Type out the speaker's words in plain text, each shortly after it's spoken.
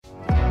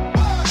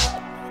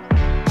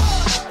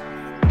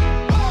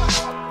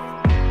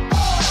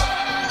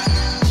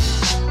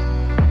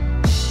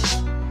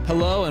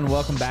and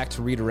welcome back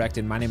to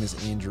Redirected. My name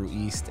is Andrew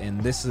East,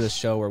 and this is a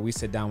show where we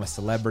sit down with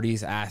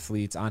celebrities,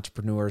 athletes,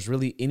 entrepreneurs,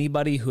 really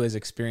anybody who has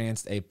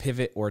experienced a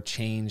pivot or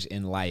change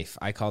in life.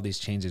 I call these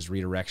changes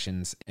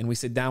redirections, and we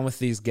sit down with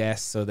these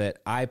guests so that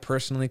I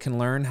personally can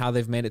learn how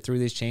they've made it through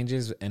these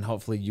changes, and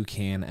hopefully you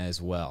can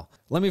as well.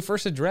 Let me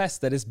first address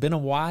that it's been a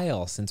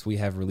while since we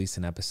have released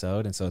an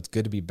episode, and so it's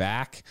good to be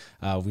back.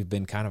 We've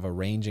been kind of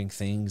arranging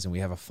things, and we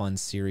have a fun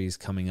series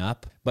coming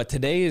up. But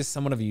today is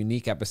somewhat of a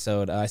unique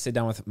episode. I sit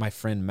down with my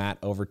friend Matt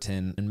Overton,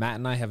 and Matt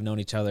and I have known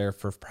each other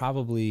for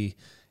probably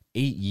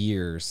 8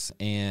 years.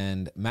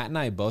 And Matt and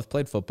I both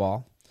played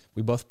football.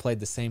 We both played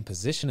the same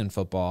position in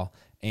football,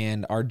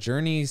 and our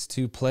journeys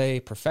to play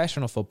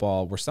professional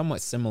football were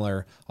somewhat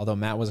similar, although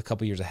Matt was a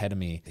couple years ahead of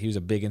me. He was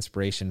a big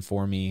inspiration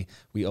for me.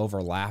 We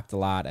overlapped a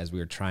lot as we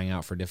were trying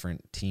out for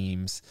different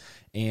teams.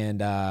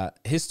 And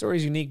his story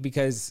is unique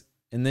because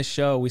in this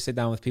show, we sit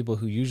down with people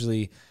who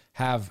usually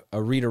have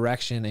a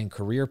redirection and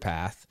career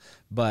path,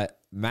 but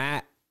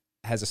Matt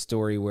has a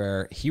story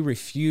where he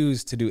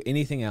refused to do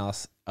anything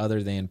else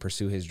other than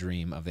pursue his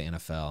dream of the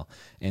NFL.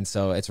 And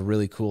so it's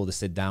really cool to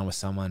sit down with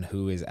someone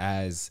who is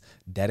as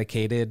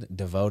dedicated,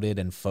 devoted,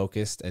 and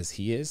focused as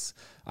he is.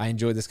 I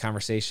enjoyed this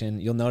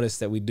conversation. You'll notice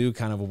that we do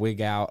kind of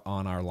wig out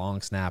on our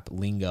long snap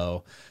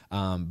lingo,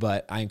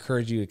 but I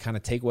encourage you to kind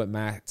of take what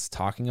Matt's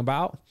talking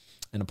about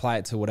and apply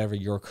it to whatever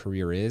your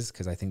career is,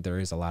 because I think there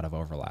is a lot of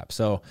overlap.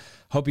 So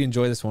hope you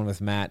enjoy this one with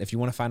Matt. If you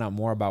want to find out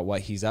more about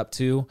what he's up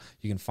to,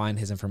 you can find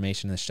his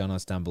information in the show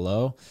notes down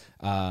below.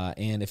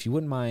 And if you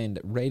wouldn't mind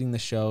rating the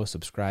show,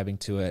 subscribing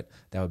to it,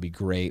 that would be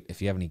great.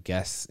 If you have any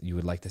guests you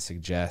would like to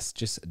suggest,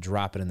 just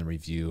drop it in the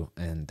review,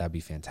 and that'd be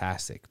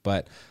fantastic.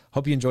 But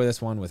hope you enjoy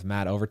this one with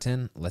Matt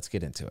Overton. Let's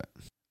get into it.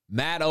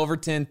 Matt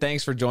Overton,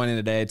 thanks for joining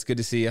today. It's good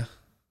to see you.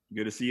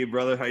 Good to see you,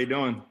 brother. How you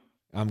doing?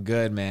 I'm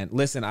good, man.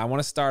 Listen, I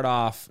want to start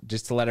off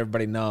just to let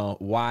everybody know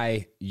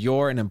why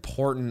you're an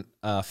important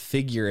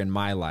figure in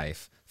my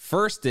life.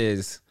 First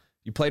is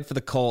you played for the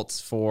Colts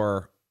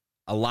for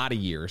a lot of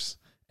years,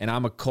 and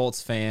I'm a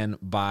Colts fan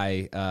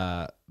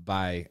by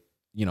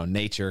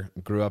nature.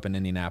 Grew up in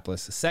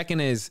Indianapolis.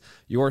 Second is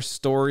your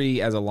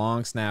story as a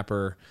long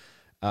snapper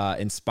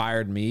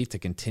inspired me to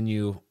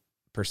continue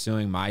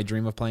pursuing my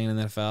dream of playing in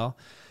the NFL.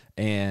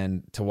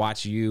 And to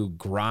watch you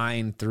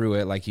grind through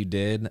it like you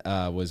did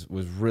was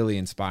really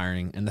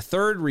inspiring. And the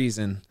third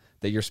reason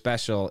that you're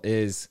special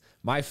is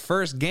my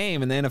first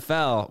game in the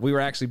NFL, we were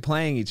actually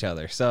playing each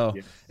other. So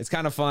It's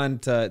kind of fun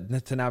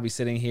to now be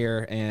sitting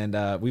here,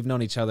 and we've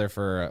known each other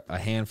for a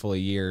handful of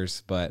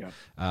years, but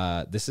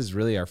this is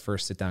really our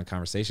first sit-down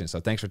conversation. So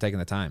thanks for taking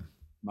the time.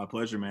 My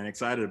pleasure, man.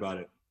 Excited about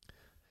it.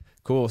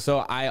 Cool.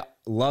 So I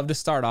love to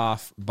start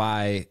off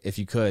by, if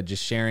you could,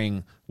 just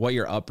sharing what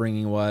your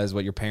upbringing was,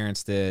 what your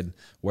parents did,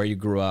 where you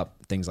grew up,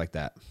 things like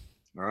that.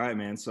 All right,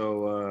 man.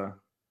 So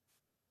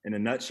in a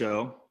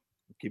nutshell,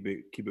 keep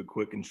it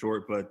quick and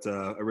short, but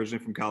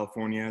originally from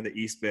California, the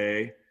East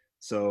Bay.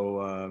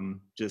 So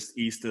just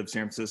east of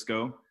San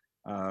Francisco,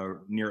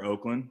 near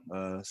Oakland,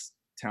 a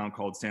town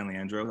called San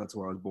Leandro. That's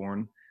where I was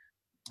born.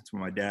 That's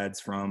where my dad's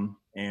from.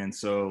 And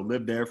so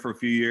lived there for a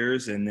few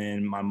years. And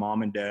then my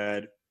mom and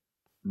dad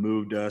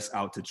moved us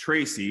out to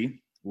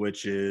Tracy,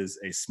 which is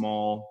a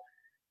small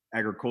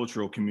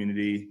agricultural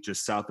community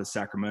just south of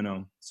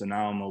Sacramento. So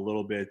now I'm a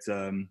little bit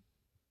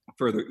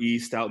further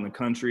east out in the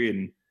country,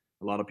 and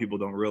a lot of people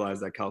don't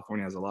realize that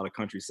California has a lot of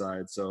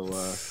countryside. So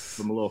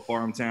from a little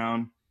farm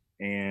town,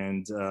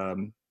 and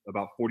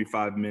about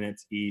 45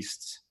 minutes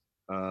east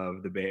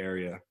of the Bay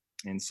Area.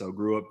 And so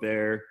grew up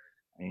there,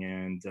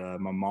 and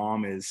my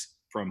mom is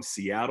from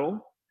Seattle,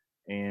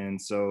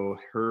 and so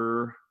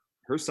her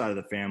side of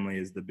the family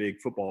is the big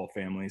football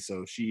family.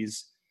 So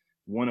she's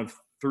one of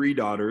 3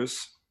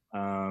 daughters,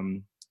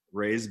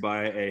 raised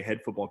by a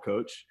head football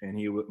coach. And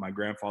my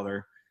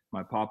grandfather,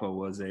 my papa,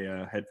 was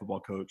a head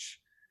football coach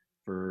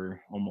for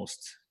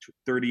almost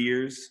 30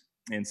 years.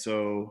 And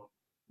so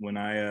when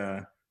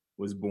I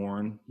was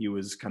born, he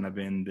was kind of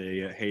in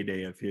the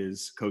heyday of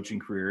his coaching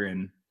career,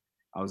 and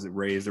I was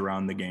raised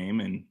around the game.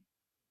 And,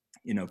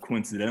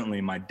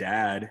 coincidentally, my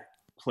dad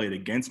played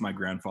against my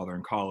grandfather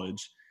in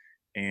college.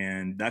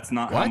 And that's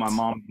not how my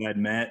mom and dad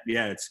met.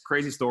 Yeah, it's a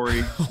crazy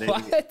story.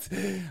 What?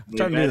 I'm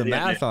trying to do the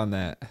math on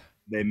that.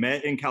 They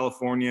met in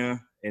California,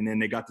 and then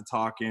they got to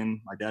talking.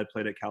 My dad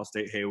played at Cal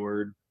State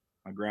Hayward.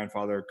 My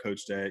grandfather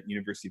coached at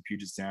University of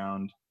Puget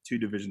Sound, 2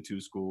 Division II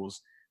schools.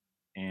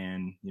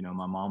 And,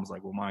 my mom was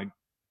like, well, my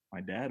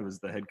dad was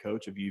the head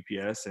coach of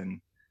UPS.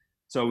 And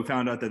so we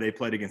found out that they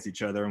played against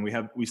each other, and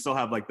we still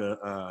have like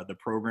the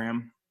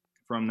program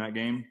from that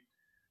game.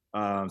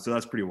 So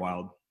that's pretty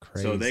wild.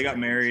 Crazy. So they got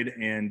married,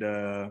 and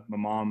my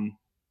mom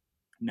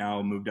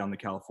now moved down to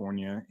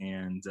California.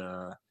 And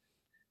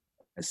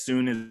as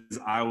soon as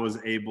I was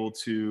able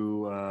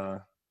to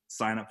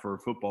sign up for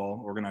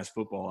football, organized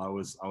football, I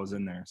was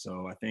in there.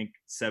 So I think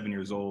 7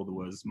 years old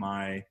was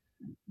my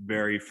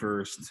very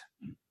first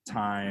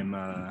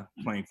time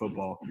playing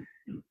football.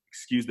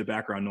 Excuse the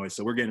background noise.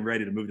 So we're getting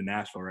ready to move to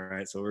Nashville,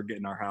 right? So we're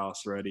getting our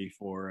house ready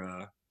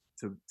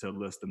to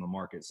list in the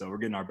market. So we're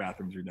getting our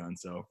bathrooms redone.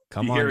 So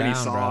come if you on hear down, any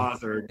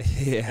saws or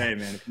yeah. hey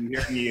man, if you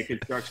hear any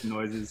construction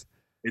noises,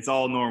 it's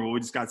all normal.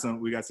 We got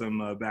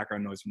some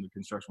background noise from the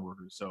construction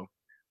workers. So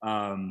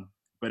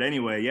but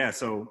anyway, yeah.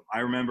 So I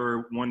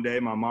remember one day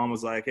my mom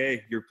was like,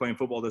 "Hey, you're playing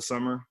football this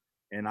summer,"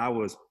 and I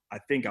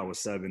think I was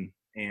 7,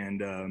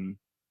 and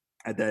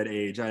at that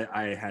age,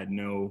 I had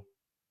no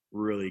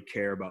really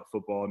care about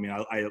football. I mean,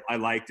 I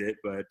liked it,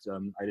 but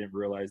I didn't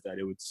realize that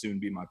it would soon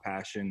be my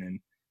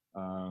passion.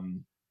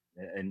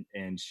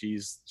 And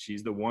she's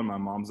the one. My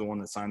mom's the one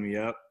that signed me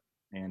up,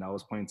 and I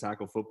was playing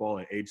tackle football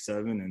at age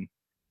 7,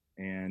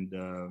 and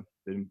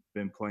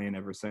been playing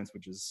ever since,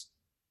 which is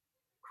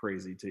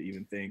crazy to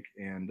even think.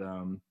 And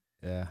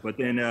Yeah. but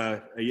then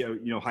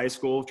high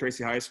school,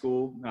 Tracy High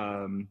School.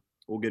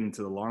 We'll get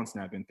into the long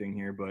snapping thing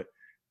here, but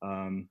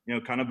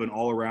kind of an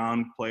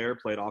all-around player.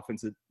 Played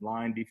offensive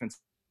line,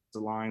 defensive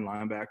line,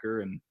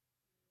 linebacker,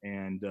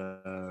 and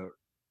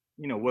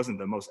wasn't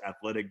the most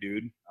athletic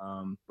dude,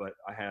 but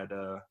I had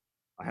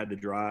the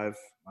drive,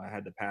 I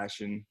had the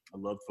passion. I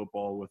loved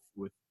football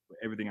with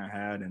everything I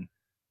had, and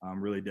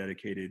really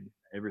dedicated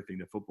everything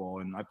to football.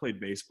 And I played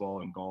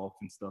baseball and golf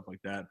and stuff like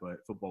that,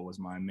 but football was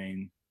my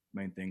main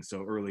thing.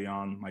 So early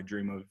on, my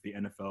dream of the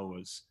NFL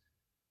was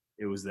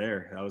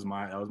there. That was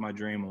my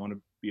dream. I wanted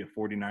to be a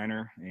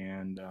 49er,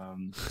 and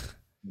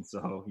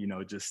so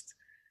just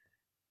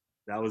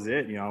that was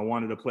it. I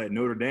wanted to play at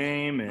Notre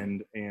Dame,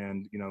 and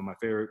my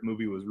favorite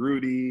movie was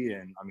Rudy,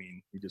 and I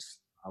mean,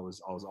 I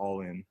was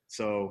all in.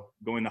 So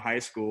going to high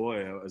school,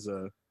 I was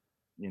a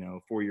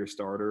 4-year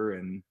starter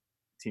and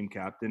team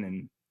captain,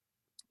 and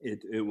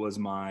it was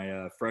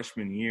my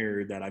freshman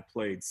year that I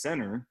played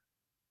center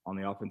on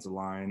the offensive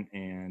line,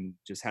 and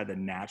just had the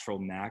natural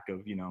knack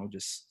of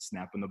just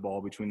snapping the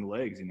ball between the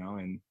legs, and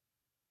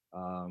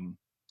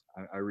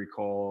I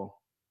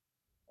recall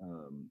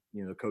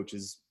the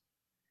coaches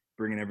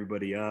bringing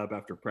everybody up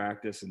after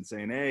practice and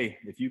saying, "Hey,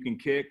 if you can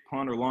kick,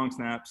 punt, or long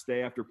snap,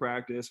 stay after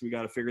practice. We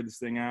got to figure this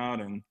thing out."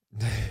 And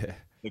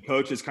the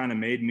coaches kind of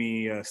made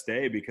me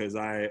stay because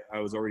I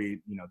was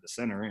already the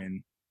center,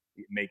 and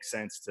it makes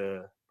sense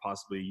to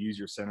possibly use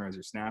your center as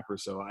your snapper.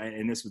 So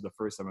and this was the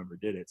first time I ever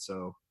did it.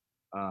 So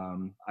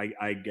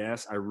I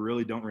guess I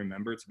really don't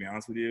remember, to be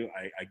honest with you.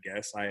 I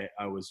guess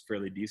I was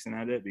fairly decent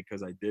at it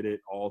because I did it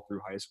all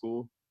through high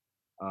school.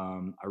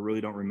 I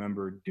really don't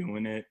remember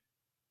doing it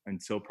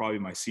until probably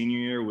my senior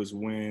year, was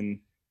when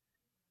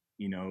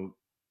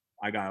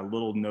I got a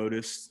little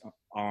notice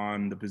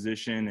on the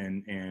position.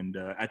 And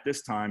at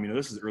this time,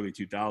 this is early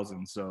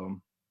 2000, so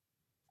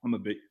I'm a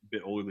bit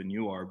older than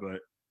you are,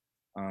 but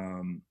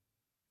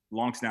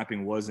long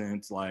snapping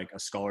wasn't like a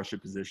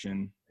scholarship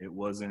position. It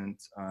wasn't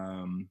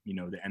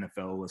the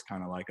NFL was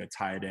kind of like a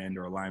tight end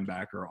or a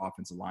linebacker or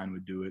offensive line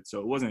would do it, so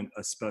it wasn't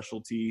a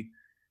specialty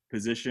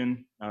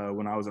position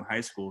when I was in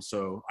high school.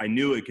 So I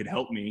knew it could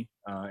help me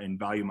and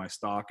value my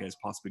stock as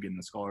possibly getting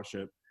a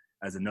scholarship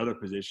as another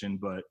position.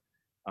 But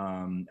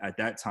at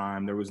that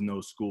time, there was no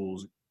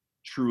schools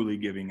truly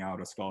giving out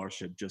a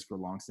scholarship just for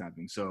long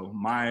snapping. So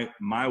my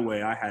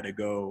way, I had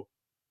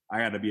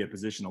to be a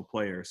positional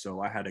player. So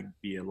I had to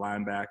be a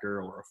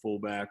linebacker or a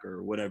fullback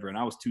or whatever. And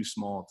I was too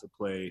small to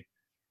play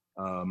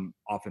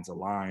offensive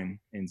line.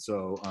 And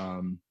so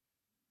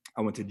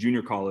I went to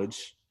junior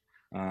college,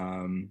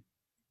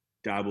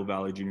 Diablo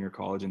Valley Junior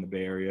College in the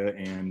Bay Area,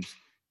 and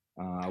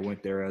I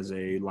went there as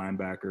a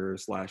linebacker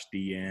 /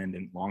 D end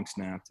and long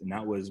snapped, and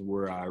that was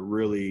where I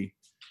really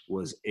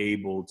was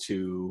able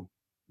to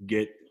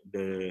get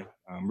the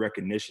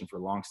recognition for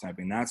long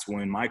snapping. That's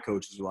when my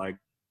coaches were like,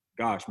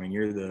 "Gosh, man,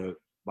 you're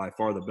by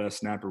far the best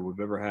snapper we've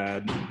ever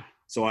had."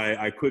 So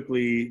I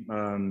quickly,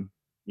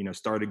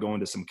 started going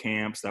to some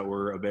camps that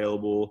were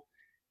available,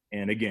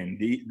 and again,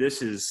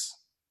 this is.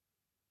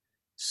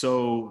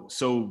 So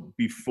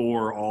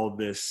before all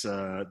this,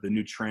 the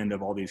new trend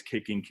of all these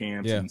kicking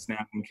camps and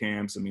snapping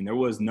camps, I mean, there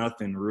was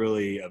nothing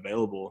really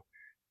available.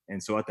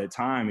 And so at that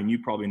time, and you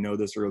probably know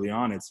this early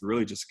on, it's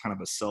really just kind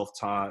of a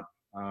self-taught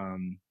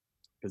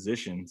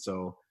position.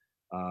 So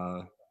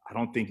I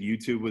don't think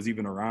YouTube was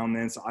even around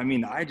then. So, I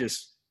mean, I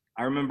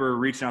remember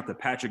reaching out to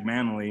Patrick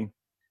Manley,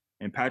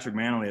 and Patrick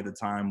Manley at the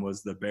time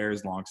was the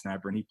Bears long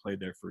snapper, and he played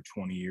there for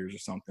 20 years or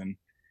something.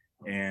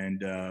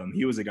 And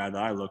he was a guy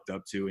that I looked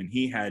up to, and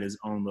he had his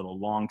own little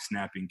long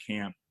snapping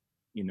camp,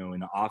 in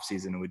the off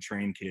season, and would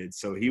train kids.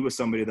 So he was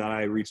somebody that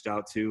I reached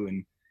out to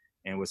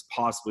and was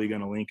possibly going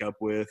to link up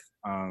with.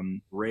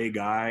 Ray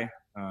Guy,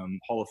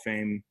 Hall of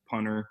Fame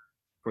punter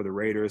for the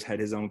Raiders, had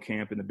his own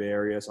camp in the Bay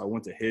Area. So I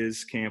went to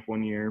his camp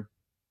one year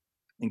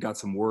and got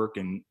some work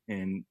and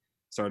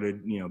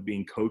started,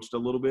 being coached a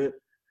little bit.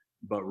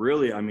 But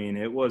really, I mean,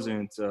 it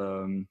wasn't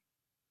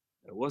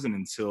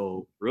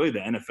until really the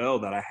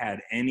NFL that I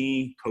had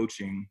any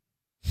coaching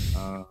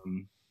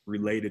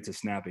related to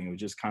snapping. It was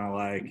just kind of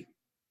like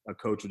a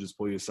coach would just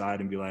pull you aside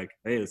and be like,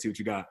 "Hey, let's see what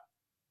you got."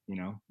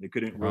 They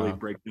couldn't really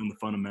break down the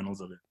fundamentals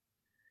of it.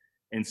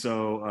 And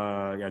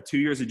so, 2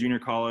 years of junior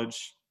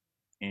college.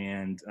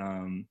 And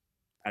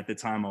at the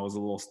time I was a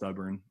little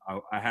stubborn.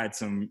 I had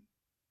some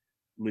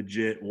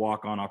legit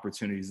walk-on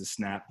opportunities to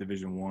snap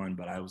Division I,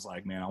 but I was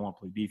like, man, I want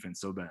to play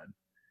defense so bad.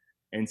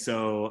 And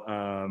so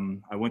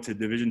I went to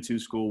Division II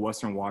school,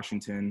 Western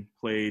Washington,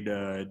 played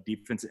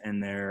defensive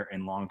end there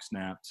and long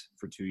snapped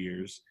for 2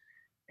 years.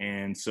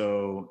 And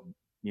so,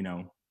 you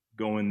know,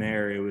 going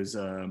there, it was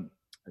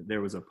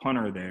there was a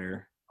punter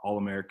there,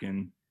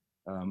 All-American,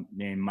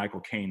 named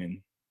Michael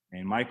Kanan.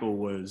 And Michael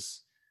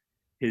was,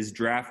 his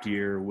draft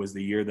year was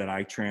the year that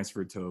I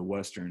transferred to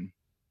Western.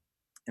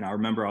 And I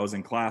remember I was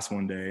in class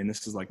one day, and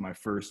this is like my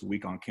first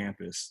week on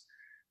campus.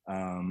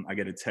 I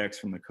get a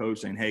text from the coach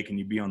saying, hey, can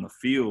you be on the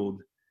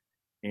field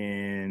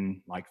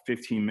in like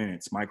 15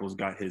 minutes? Michael's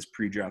got his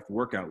pre-draft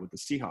workout with the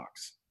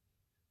Seahawks.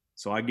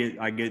 So I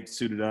get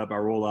suited up, I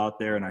roll out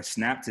there, and I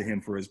snap to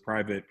him for his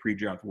private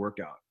pre-draft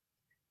workout.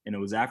 And it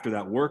was after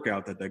that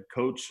workout that the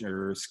coach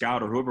or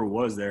scout or whoever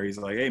was there, he's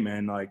like, hey,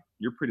 man, like,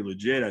 you're pretty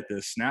legit at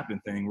this snapping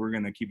thing. We're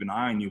going to keep an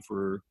eye on you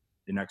for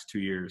the next 2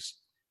 years.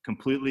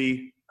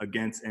 Completely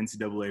against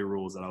NCAA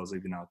rules that I was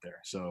leaving out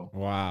there. So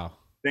wow.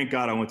 Thank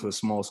God I went to a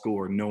small school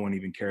where no one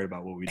even cared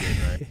about what we did,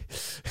 right?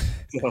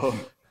 So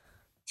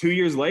 2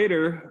 years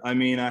later, I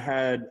mean,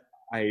 I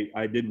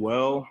did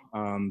well.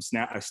 I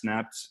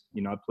snapped,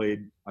 you know,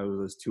 I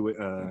was a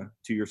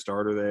 2-year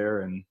starter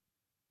there, and,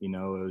 you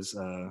know, it was,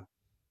 I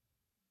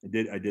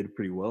did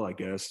pretty well, I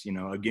guess. You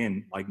know,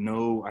 again, like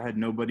I had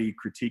nobody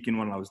critiquing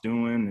what I was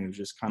doing. It was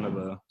just kind of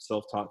a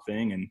self-taught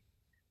thing.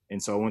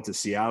 And so I went to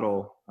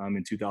Seattle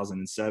in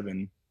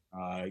 2007.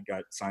 I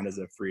got signed as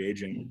a free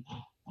agent,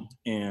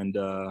 and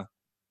I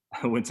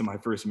went to my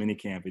first mini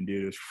camp, and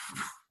dude,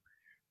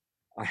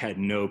 I had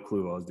no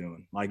clue what I was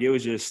doing. Like, it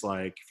was just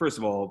like, first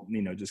of all,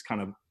 you know, just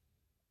kind of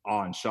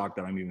awe and shock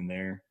that I'm even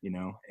there, you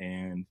know,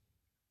 and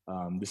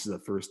this is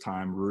the first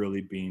time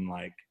really being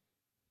like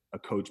a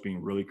coach being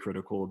really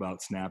critical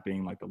about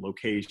snapping, like the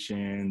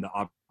location,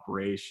 the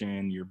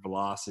operation, your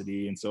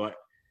velocity. And so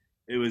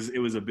it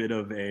was a bit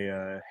of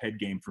a head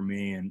game for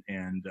me, and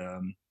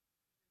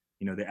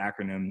you know, the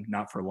acronym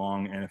Not For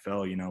Long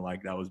NFL, you know,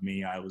 like that was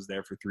me. I was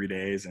there for 3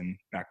 days and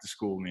back to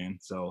school, man.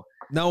 So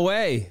no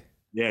way.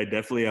 Yeah,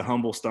 definitely a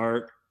humble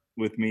start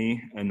with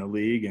me in the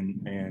league.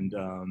 And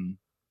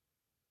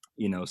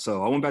you know,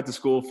 so I went back to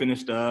school,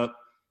 finished up,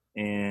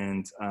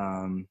 and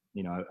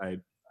you know,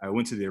 I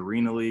went to the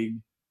Arena League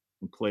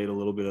and played a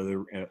little bit of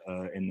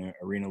in the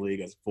Arena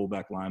League as a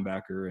fullback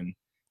linebacker, and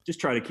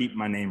just try to keep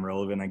my name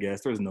relevant, I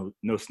guess. There was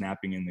no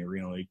snapping in the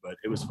Arena League, but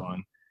it was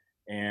fun.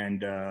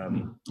 And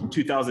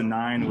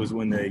 2009 was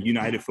when the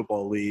United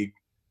Football League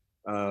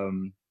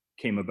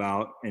came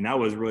about, and that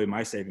was really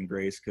my saving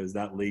grace, because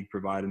that league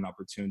provided an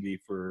opportunity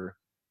for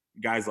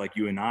guys like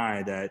you and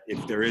I that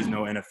if there is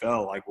no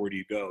NFL, like, where do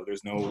you go?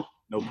 There's no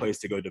place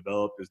to go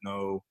develop. There's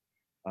no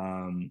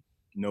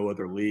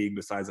other league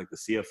besides like the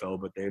CFL,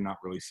 but they're not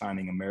really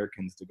signing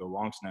Americans to go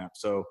long snap.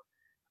 So,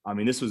 I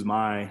mean, this was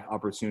my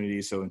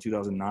opportunity. So in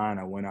 2009,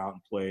 I went out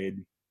and played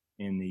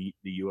in the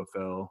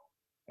UFL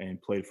and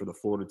played for the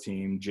Florida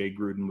team. Jay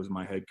Gruden was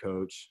my head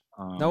coach.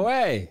 No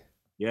way.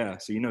 Yeah.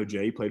 So, you know,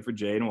 Jay played for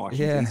Jay in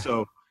Washington. Yeah.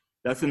 So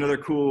that's another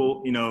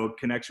cool, you know,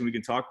 connection we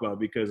can talk about,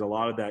 because a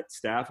lot of that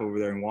staff over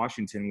there in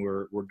Washington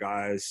were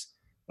guys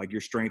like your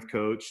strength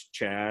coach,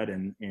 Chad,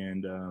 and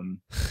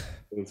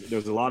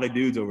there's a lot of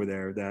dudes over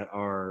there that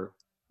are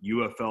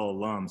UFL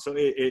alums. So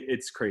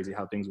it's crazy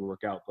how things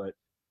work out. But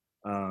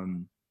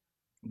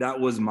that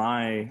was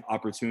my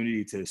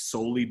opportunity to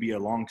solely be a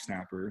long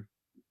snapper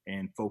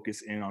and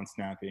focus in on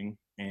snapping.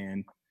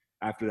 And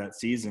after that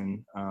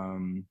season,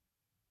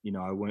 you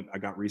know, I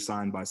got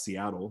re-signed by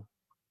Seattle.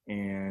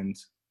 And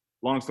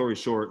long story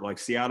short, like,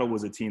 Seattle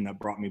was a team that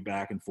brought me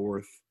back and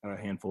forth a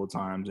handful of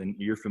times, and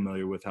you're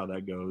familiar with how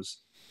that goes.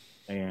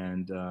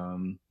 And,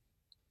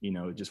 you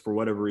know, just for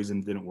whatever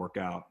reason, didn't work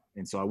out.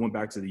 And so I went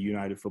back to the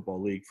United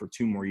Football League for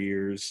 2 more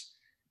years.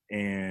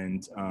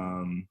 And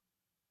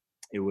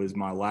it was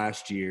my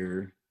last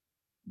year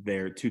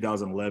there.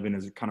 2011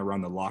 is kind of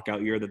around the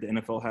lockout year that the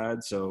NFL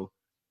had. So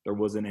there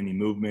wasn't any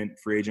movement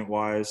free agent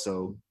wise.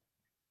 So,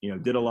 you know,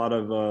 did a lot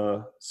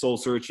of soul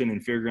searching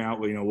and figuring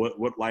out, you know,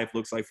 what life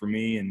looks like for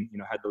me. And, you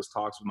know, had those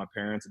talks with my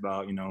parents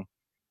about, you know,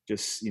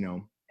 just, you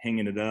know,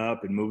 hanging it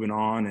up and moving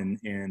on,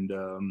 and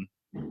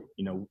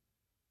you know,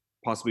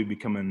 possibly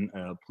becoming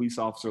a police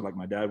officer like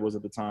my dad was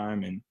at the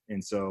time.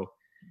 And so,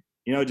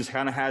 you know, just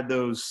kind of had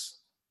those,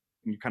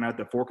 you kind of at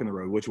the fork in the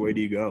road, which way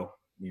do you go,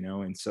 you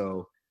know? And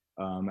so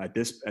at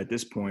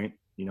this point,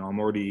 you know, I'm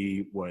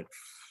already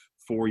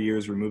 4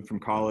 years removed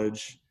from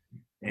college,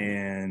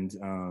 and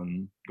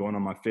going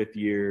on my 5th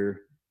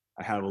year.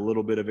 I have a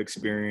little bit of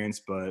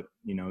experience, but,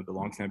 you know, the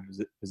long snap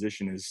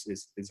position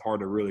is hard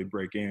to really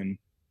break in.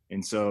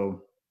 And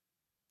so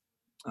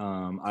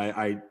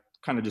I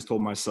kind of just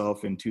told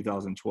myself in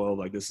 2012,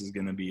 like, this is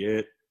going to be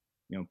it,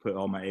 you know, put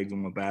all my eggs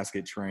in one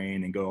basket,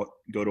 train, and go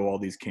to all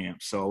these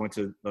camps. So I went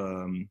to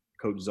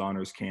Coach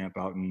Zahner's camp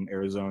out in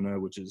Arizona,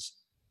 which has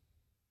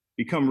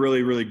become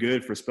really, really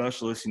good for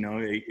specialists. You know,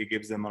 it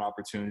gives them an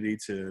opportunity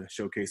to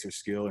showcase their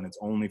skill, and it's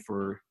only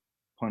for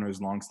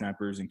punters, long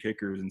snappers, and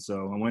kickers. And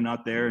so I went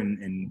out there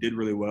and did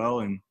really well.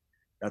 And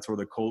that's where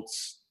the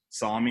Colts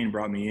saw me and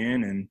brought me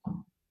in, and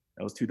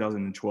that was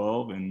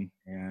 2012,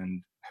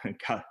 and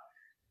got,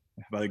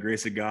 by the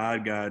grace of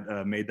God,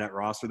 made that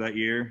roster that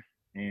year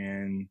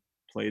and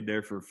played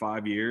there for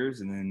 5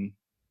 years, and then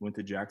went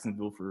to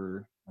Jacksonville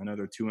for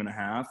another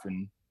 2.5,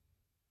 and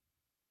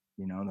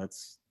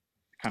that's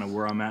kind of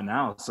where I'm at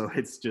now. So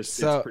it's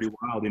pretty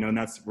wild, and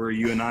that's where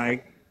you and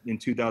I in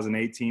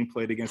 2018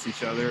 played against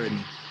each other, and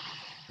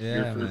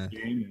your first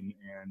game,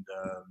 and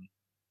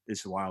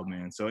it's wild,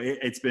 man. So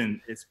it's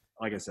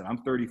like I said, I'm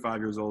 35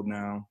 years old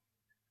now.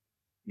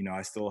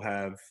 I still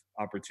have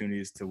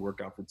opportunities to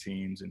work out for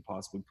teams and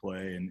possibly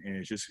play, and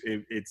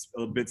it's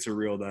a bit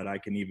surreal that I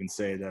can even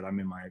say that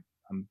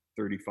I'm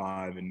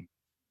 35 and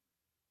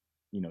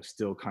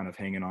still kind of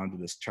hanging on to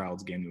this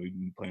child's game that we've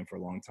been playing for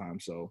a long time.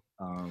 So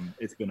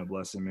it's been a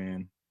blessing,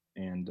 man.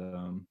 And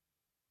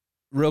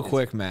real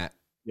quick, Matt.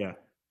 Yeah.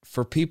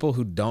 For people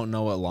who don't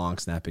know what long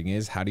snapping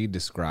is, how do you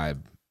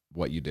describe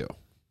what you do?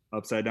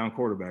 Upside down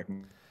quarterback.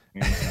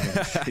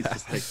 It's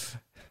just like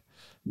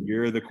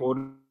you're the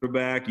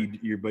quarterback,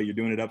 but you're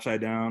doing it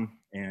upside down,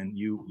 and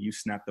you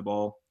snap the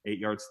ball 8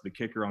 yards to the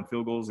kicker on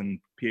field goals and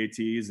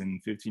PATs, and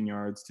 15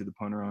 yards to the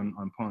punter on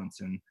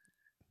punts.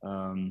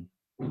 And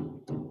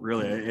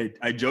really,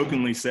 I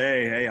jokingly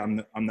say, hey, I'm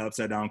the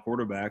upside down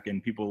quarterback,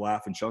 and people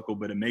laugh and chuckle,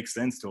 but it makes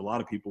sense to a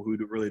lot of people who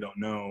really don't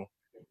know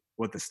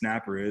what the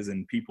snapper is,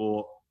 and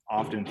people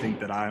often think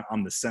that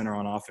I'm the center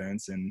on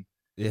offense, and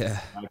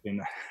yeah,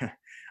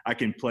 I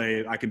can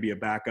be a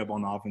backup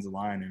on the offensive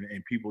line,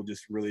 and people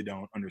just really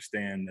don't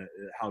understand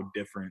how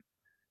different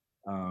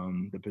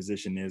the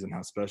position is and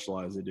how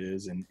specialized it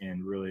is,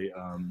 and really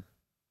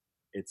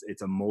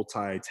it's a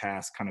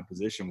multitask kind of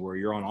position where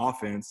you're on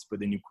offense, but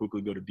then you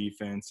quickly go to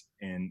defense,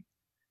 and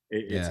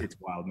it's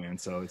wild, man.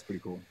 So it's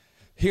pretty cool.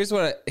 Here's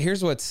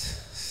what's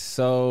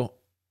so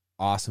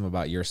awesome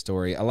about your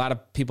story. A lot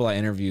of people I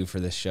interview for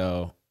this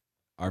show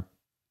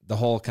the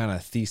whole kind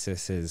of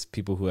thesis is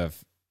people who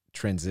have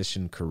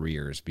transitioned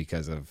careers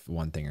because of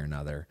one thing or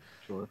another.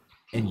 Sure.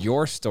 And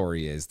your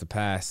story is the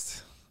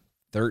past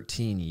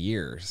 13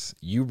 years,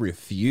 you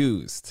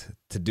refused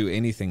to do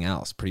anything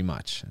else pretty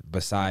much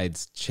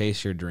besides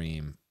chase your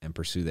dream and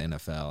pursue the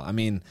NFL. I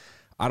mean,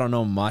 I don't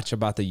know much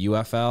about the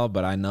UFL,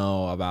 but I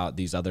know about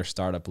these other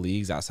startup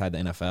leagues outside the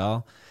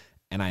NFL.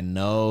 And I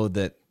know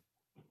that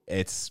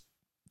it's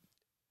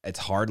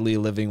hardly a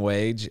living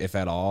wage, if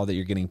at all, that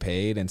you're getting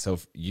paid. And so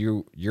if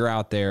you're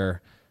out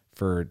there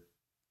for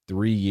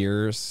 3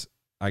 years,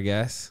 I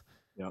guess,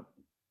 yep,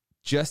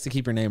 just to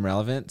keep your name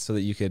relevant so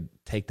that you could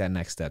take that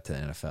next step to the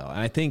NFL. And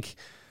I think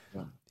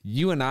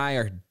you and I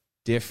are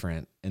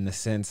different in the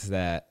sense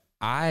that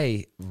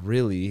I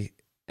really,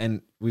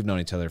 and we've known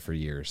each other for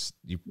years.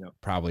 You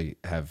probably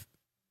have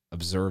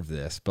observed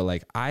this, but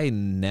like I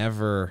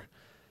never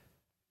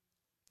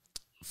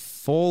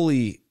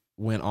fully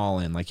went all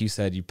in. Like you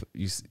said,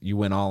 you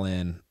went all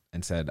in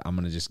and said, I'm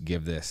going to just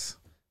give this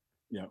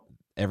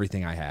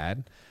everything I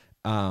had.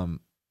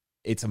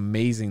 It's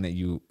amazing that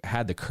you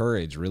had the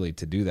courage really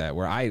to do that,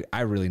 where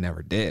I really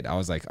never did. I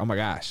was like, oh my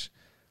gosh,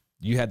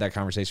 you had that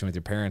conversation with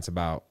your parents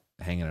about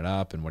hanging it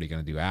up and what are you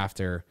going to do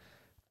after?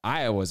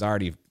 I was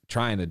already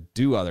trying to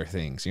do other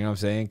things, you know what I'm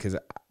saying? Because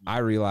I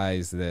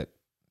realized that,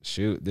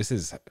 shoot, this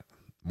is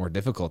more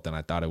difficult than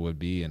I thought it would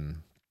be,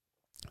 and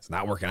it's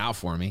not working out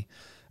for me.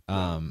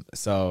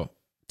 So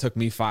it took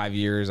me 5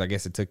 years. I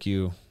guess it took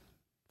you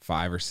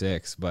 5 or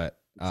 6, but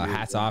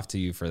hats off to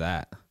you for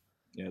that.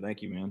 Yeah,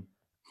 thank you, man.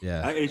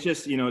 Yeah. It's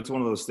just, it's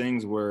one of those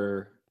things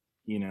where,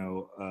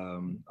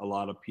 a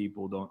lot of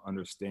people don't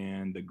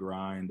understand the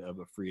grind of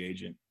a free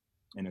agent.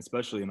 And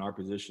especially in our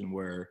position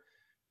where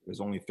there's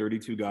only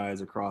 32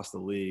 guys across the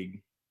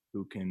league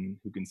who can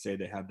say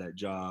they have that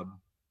job.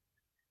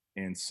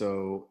 And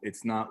so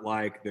it's not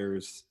like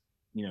there's,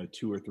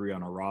 2 or 3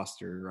 on a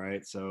roster,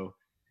 right? So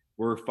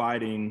we're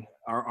fighting,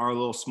 our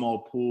little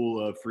small pool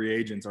of free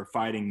agents are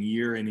fighting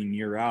year in and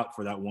year out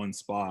for that one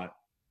spot.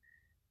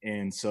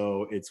 And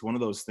so it's one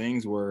of those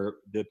things where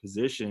the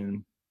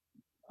position,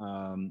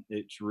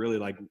 it's really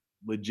like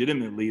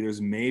legitimately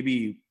there's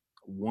maybe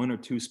 1 or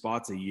 2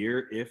 spots a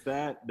year, if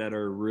that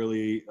are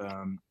really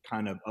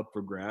kind of up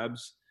for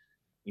grabs.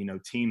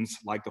 Teams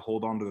like to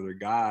hold on to their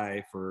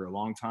guy for a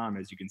long time.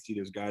 As you can see,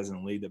 there's guys in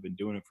the league that have been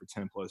doing it for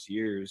 10 plus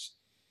years.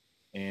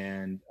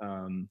 And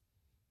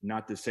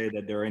not to say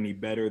that they're any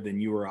better than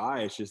you or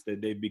I, it's just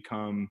that they've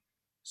become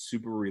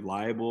super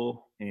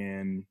reliable,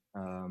 and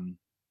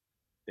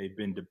they've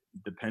been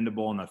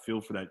dependable on the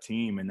field for that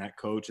team, and that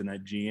coach and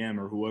that GM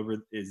or whoever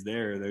is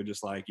there, they're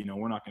just like,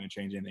 we're not going to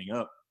change anything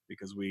up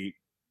because we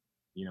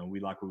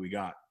like what we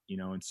got,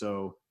 and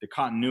so the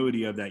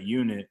continuity of that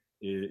unit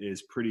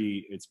is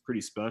pretty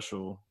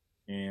special,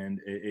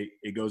 and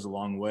it goes a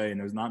long way. And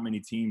there's not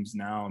many teams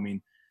now. I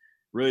mean,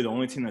 really the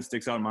only team that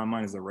sticks out in my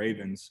mind is the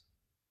Ravens.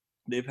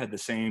 They've had the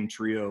same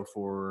trio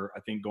for, I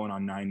think, going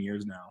on 9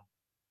 years now.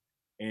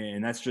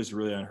 And that's just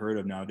really unheard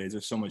of nowadays.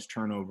 There's so much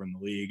turnover in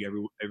the league.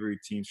 Every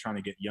team's trying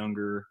to get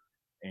younger.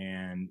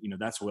 And,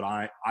 that's what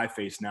I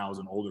face now as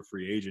an older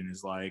free agent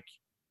is like,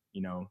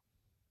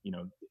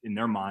 in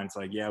their mind, it's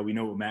like, yeah, we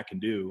know what Matt can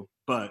do,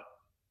 but,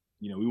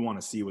 we want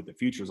to see what the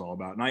future is all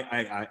about. And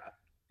I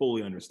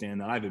fully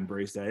understand that. I've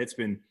embraced that. It's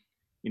been,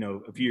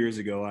 a few years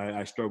ago,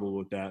 I struggled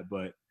with that,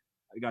 but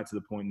I got to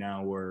the point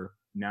now where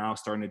now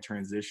starting to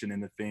transition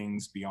into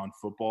things beyond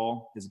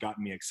football has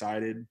gotten me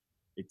excited.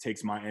 It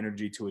takes my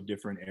energy to a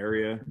different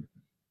area.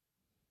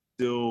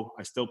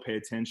 I still pay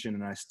attention,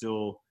 and I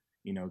still,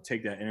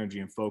 take that energy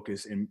and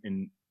focus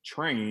and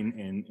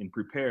train and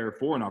prepare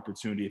for an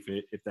opportunity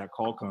if that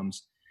call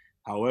comes.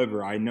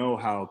 However, I know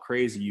how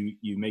crazy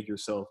you make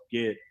yourself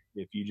get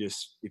if you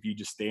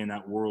just stay in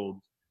that world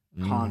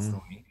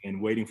constantly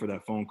and waiting for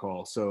that phone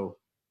call. So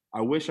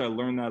I wish I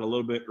learned that a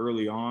little bit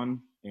early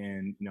on,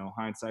 and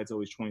hindsight's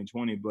always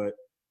 20/20, but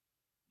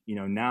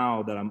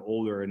now that I'm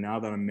older and now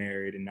that I'm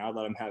married and now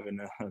that I'm having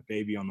a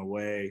baby on the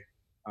way,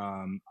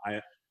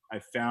 I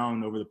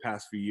found over the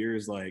past few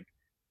years, like,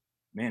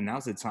 man,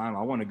 now's the time.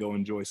 I want to go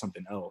enjoy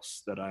something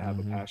else that I have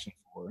a passion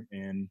for.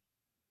 And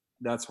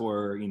that's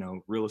where,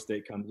 real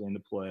estate comes into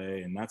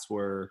play. And that's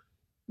where,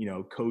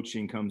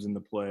 coaching comes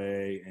into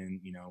play,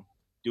 and,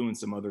 doing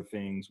some other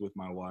things with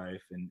my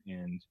wife, and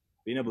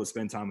being able to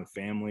spend time with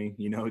family,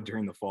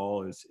 during the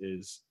fall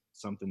is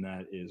something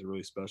that is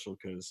really special,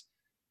 because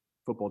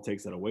football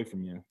takes that away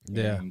from you.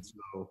 Yeah. And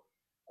so,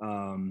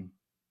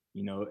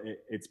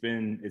 it's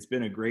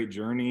been a great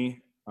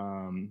journey.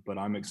 But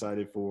I'm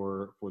excited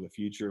for the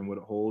future and what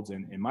it holds.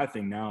 And my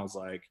thing now is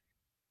like,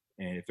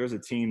 and if there's a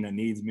team that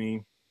needs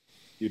me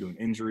due to an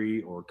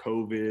injury or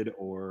COVID,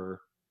 or,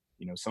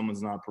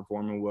 someone's not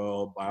performing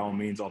well, by all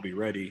means, I'll be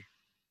ready.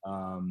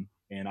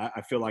 And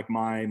I feel like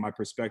my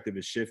perspective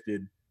has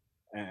shifted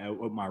at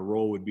what my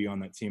role would be on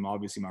that team.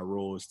 Obviously my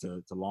role is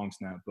to long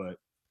snap, but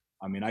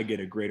I mean, I get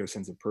a greater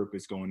sense of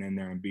purpose going in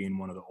there and being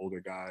one of the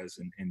older guys,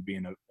 and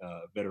being a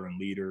veteran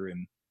leader,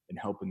 and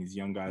helping these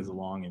young guys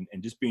along,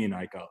 and just being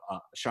like a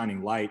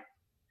shining light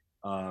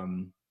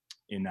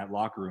in that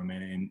locker room.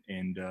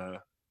 And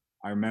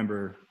I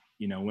remember,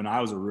 when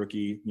I was a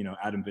rookie,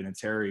 Adam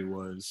Vinatieri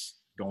was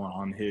going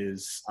on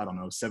his,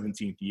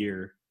 17th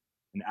year,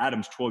 and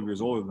Adam's 12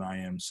 years older than I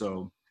am.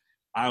 So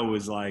I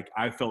was like,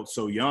 I felt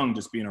so young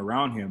just being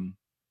around him.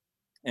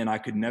 And I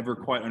could never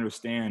quite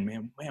understand,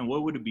 man,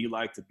 what would it be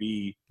like to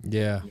be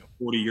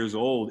 40 years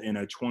old in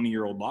a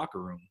 20-year-old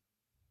locker room?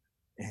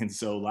 And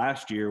so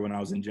last year when I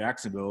was in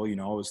Jacksonville,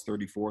 I was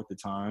 34 at the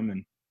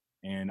time,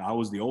 and I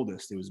was the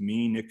oldest. It was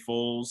me, Nick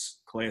Foles,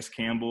 Calais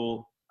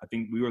Campbell. I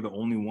think we were the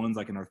only ones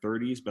like in our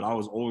 30s, but I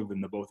was older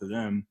than the both of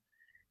them.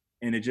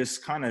 And it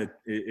just kind of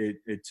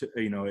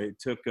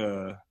took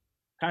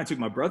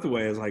my breath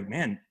away. I was like,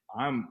 man,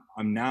 I'm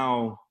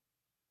now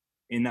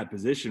in that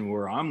position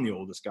where I'm the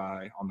oldest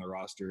guy on the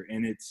roster.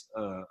 And it's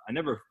I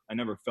never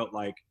felt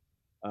like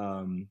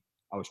I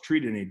was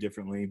treated any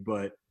differently,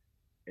 but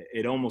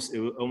it almost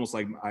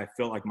like I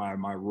felt like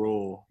my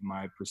role,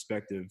 my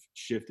perspective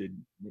shifted.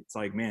 It's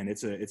like, man,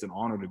 it's an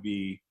honor to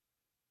be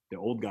the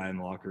old guy in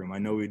the locker room. I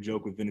know we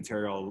joke with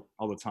Vinatieri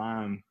all the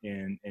time,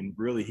 and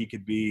really he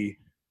could be,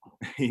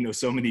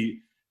 so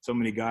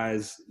many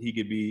guys. He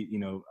could be,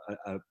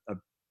 a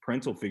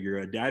parental figure,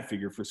 a dad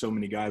figure for so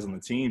many guys on the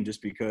team,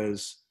 just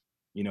because,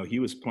 he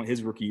was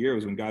his rookie year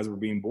was when guys were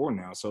being born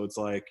now. So it's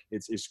like,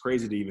 it's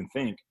crazy to even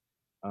think.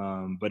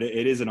 But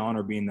it is an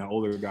honor being that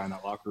older guy in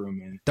that locker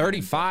room. And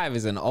 35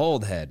 is an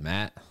old head,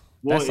 Matt.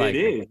 Well, it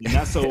is. And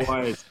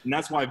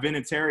that's why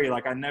Vinatieri,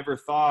 like, I never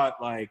thought,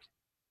 like,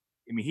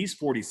 I mean, he's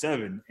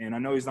 47 and I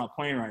know he's not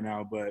playing right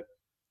now, but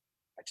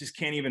I just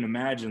can't even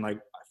imagine, like,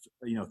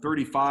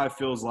 35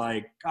 feels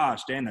like,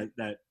 gosh, Dan,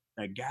 that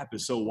gap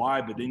is so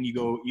wide. But then you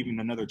go even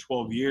another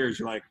 12 years,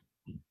 you're like,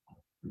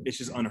 it's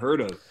just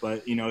unheard of.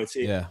 But,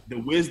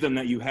 the wisdom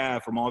that you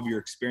have from all of your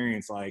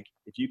experience, like,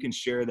 if you can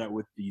share that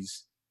with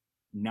these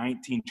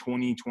 19,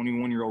 20,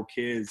 21-year-old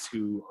kids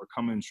who are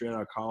coming straight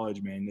out of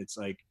college, man, it's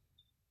like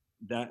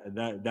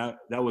that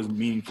was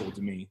meaningful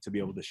to me to be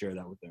able to share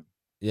that with them.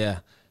 Yeah.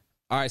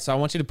 All right. So I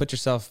want you to put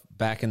yourself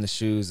back in the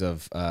shoes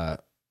of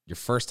your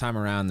first time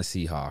around the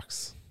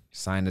Seahawks,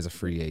 signed as a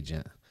free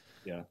agent.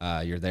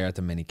 Yeah. You're there at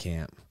the mini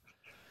camp.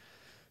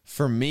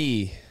 For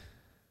me,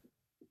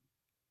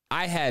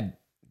 I had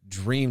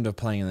dreamed of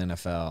playing in the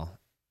NFL.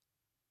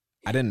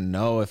 I didn't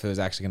know if it was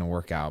actually going to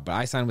work out, but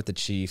I signed with the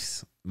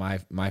Chiefs,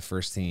 my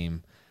first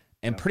team.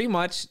 And pretty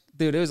much,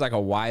 dude, it was like a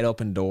wide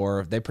open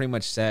door. They pretty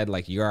much said,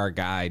 like, you're our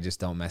guy, just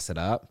don't mess it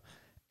up.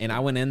 And I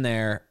went in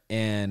there,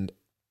 and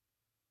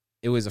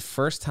it was the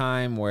first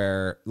time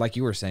where, like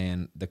you were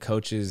saying, the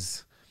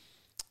coaches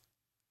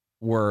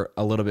were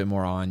a little bit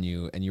more on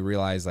you, and you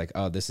realize, like,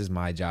 oh, this is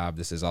my job.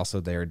 This is also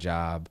their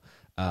job.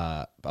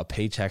 A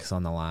paycheck's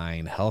on the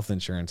line. Health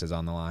insurance is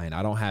on the line.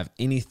 I don't have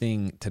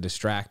anything to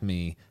distract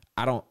me.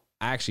 I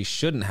actually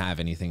shouldn't have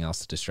anything else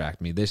to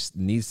distract me. This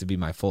needs to be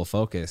my full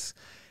focus.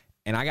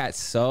 And I got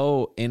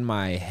so in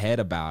my head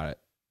about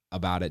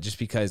it just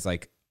because,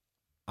 like,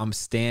 I'm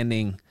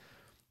standing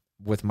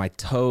with my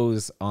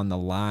toes on the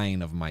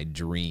line of my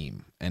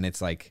dream. And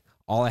it's like,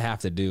 all I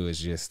have to do is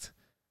just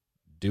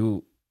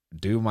do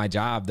my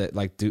job, that,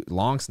 like, do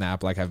long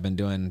snap like I've been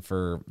doing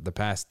for the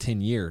past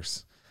 10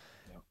 years.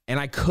 and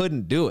I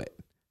couldn't do it.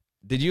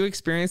 Did you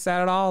experience that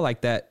at all?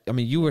 Like that? I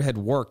mean, had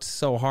worked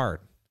so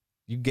hard.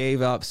 You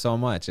gave up so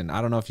much. And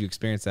I don't know if you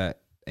experienced that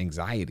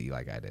anxiety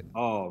like I did.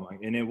 Oh my,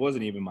 and it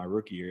wasn't even my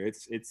rookie year. It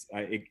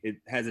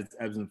has its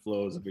ebbs and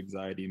flows of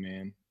anxiety,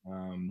 man.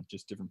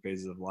 Just different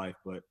phases of life.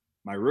 But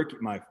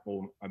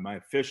my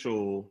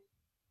official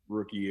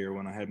rookie year,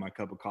 when I had my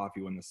cup of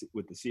coffee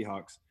with the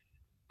Seahawks,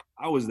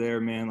 I was there,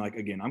 man. Like,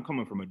 again, I'm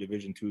coming from a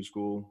Division II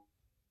school.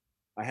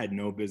 I had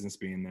no business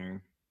being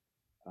there.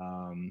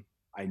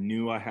 I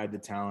knew I had the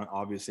talent.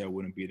 Obviously, I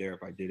wouldn't be there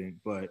if I didn't.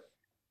 But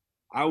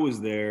I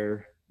was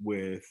there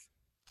with,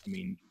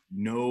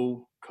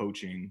 no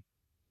coaching.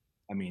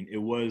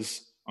 It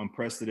was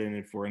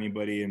unprecedented for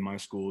anybody in my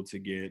school to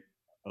get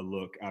a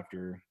look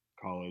after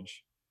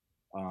college.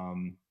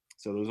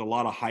 So there was a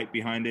lot of hype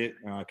behind it.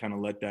 I kind of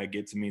let that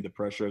get to me, the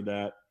pressure of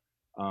that.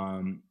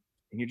 And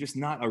you're just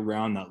not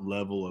around that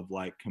level of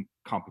like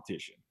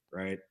competition,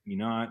 right?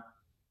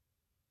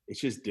 It's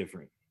just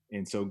different.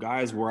 And so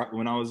guys were,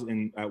 when I was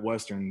at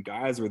Western,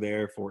 guys were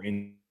there for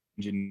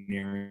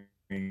engineering,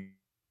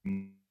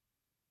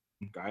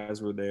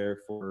 guys were there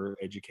for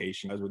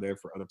education, guys were there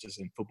for other, just,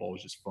 and football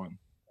was just fun.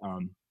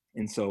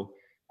 And so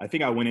I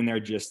think I went in there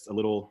just a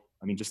little,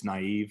 just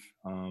naive,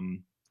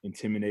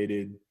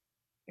 intimidated.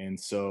 And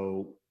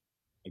so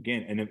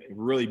again, and it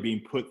really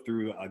being put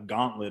through a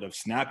gauntlet of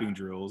snapping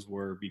drills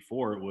where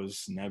before it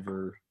was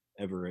never,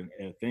 ever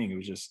a thing. It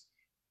was just,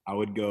 I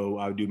would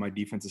do my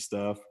defensive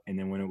stuff. And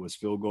then when it was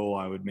field goal,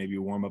 I would maybe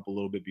warm up a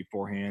little bit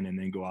beforehand and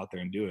then go out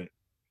there and do it.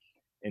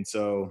 And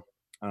so,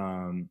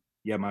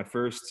 my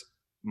first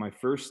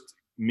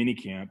mini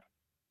camp,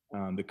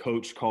 the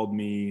coach called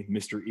me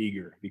Mr.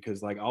 Eager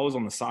because like I was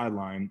on the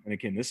sideline. And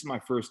again, this is my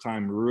first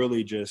time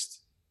really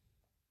just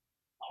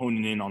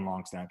honing in on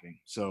long snapping.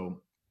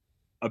 So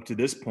up to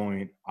this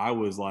point, I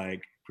was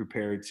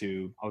prepared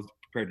to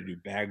do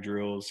bag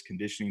drills,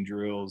 conditioning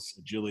drills,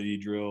 agility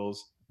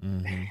drills.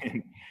 Mm-hmm.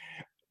 And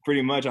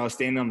pretty much I was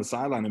standing on the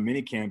sideline of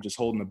minicamp, just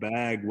holding the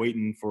bag,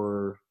 waiting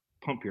for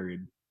pump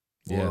period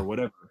or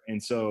whatever.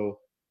 And so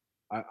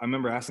I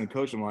remember asking the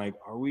coach, I'm like,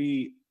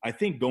 I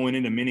think going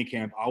into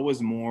minicamp, I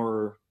was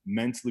more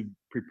mentally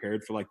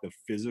prepared for like the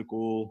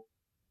physical,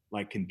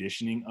 like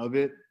conditioning of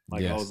it.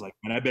 Like I was like,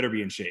 man, I better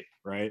be in shape.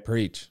 Right.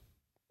 Preach.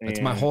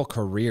 That's my whole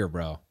career,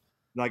 bro.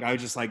 Like, I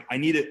was just like, I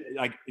need it.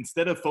 Like,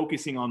 instead of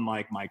focusing on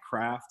like my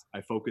craft,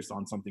 I focused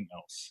on something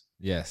else.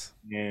 Yes.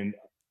 And,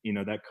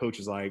 that coach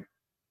is like,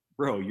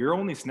 bro, you're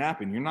only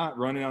snapping. You're not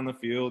running on the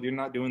field. You're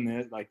not doing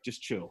this. Like,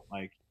 just chill.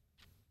 Like,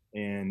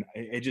 and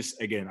it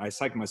just, again, I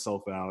psyched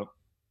myself out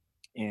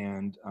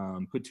and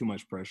put too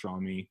much pressure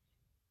on me,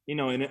 and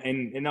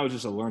that was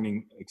just a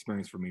learning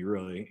experience for me,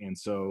 really. And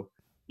so,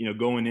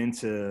 going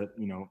into,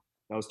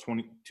 that was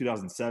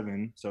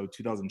 2007. So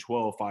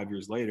 2012, 5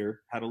 years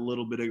later, had a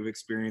little bit of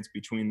experience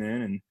between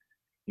then and,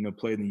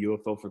 played in the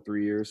UFL for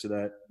 3 years. So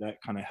that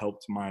kind of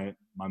helped my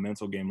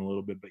mental game a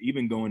little bit. But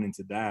even going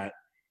into that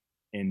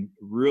and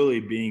really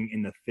being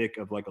in the thick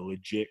of like a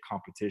legit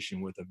competition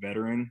with a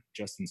veteran,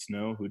 Justin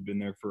Snow, who'd been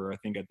there for, I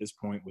think at this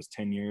point was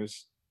 10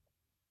 years,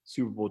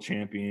 Super Bowl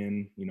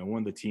champion,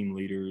 one of the team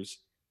leaders.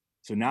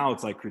 So now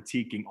it's like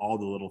critiquing all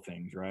the little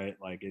things, right?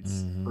 Like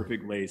it's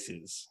perfect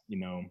laces,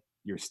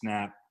 your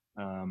snap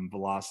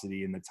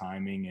velocity and the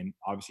timing, and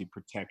obviously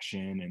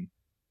protection.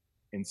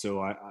 And so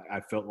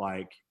I felt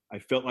like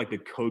the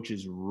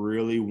coaches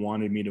really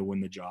wanted me to win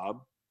the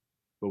job.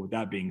 But with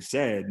that being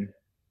said,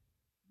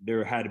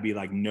 there had to be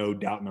like no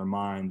doubt in their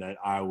mind that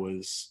I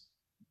was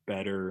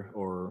better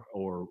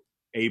or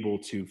able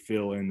to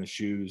fill in the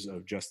shoes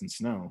of Justin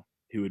Snow,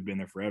 who had been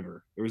there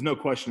forever. There was no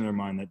question in their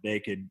mind that they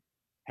could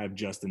have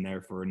Justin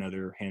there for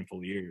another handful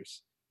of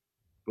years.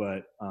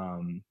 But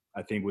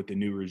I think with the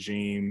new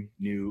regime,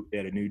 they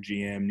had a new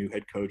GM, new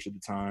head coach at the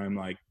time.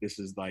 Like, this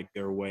is like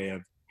their way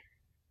of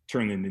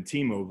turning the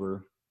team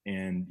over.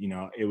 And,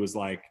 it was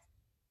like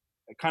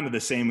kind of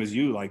the same as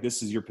you, like,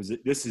 this is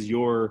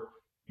your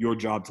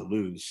job to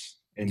lose.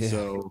 And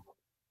so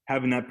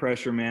having that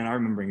pressure, man, I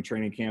remember in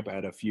training camp, I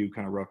had a few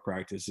kind of rough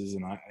practices,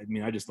 and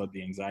I just let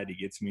the anxiety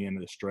get to me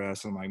and the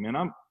stress. I'm like, man,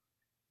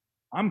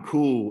 I'm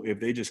cool if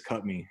they just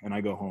cut me and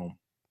I go home.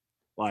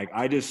 Like,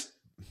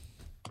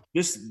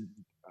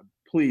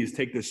 please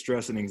take this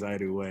stress and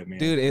anxiety away, man.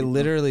 Dude, it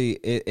literally,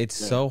 it's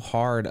so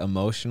hard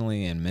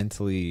emotionally and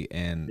mentally,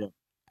 and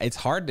it's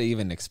hard to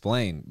even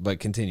explain, but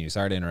continue.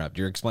 Sorry to interrupt.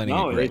 You're explaining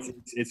it great.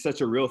 It's such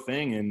a real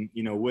thing. And,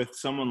 with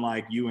someone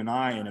like you and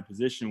I in a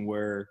position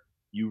where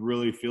you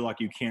really feel like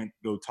you can't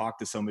go talk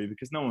to somebody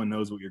because no one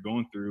knows what you're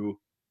going through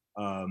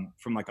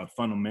from like a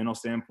fundamental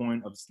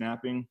standpoint of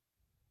snapping.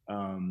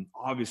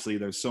 Obviously,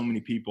 there's so many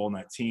people on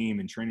that team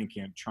in training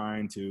camp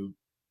trying to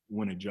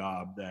win a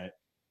job that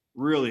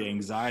really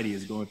anxiety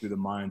is going through the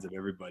minds of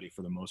everybody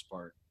for the most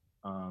part,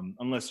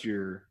 unless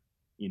you're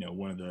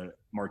one of the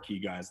marquee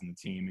guys in the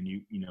team and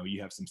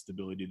you have some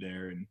stability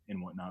there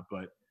and whatnot.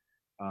 But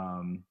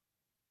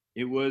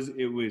it was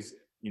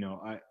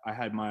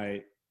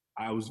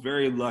I was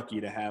very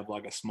lucky to have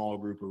like a small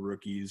group of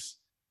rookies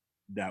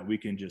that we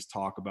can just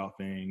talk about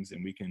things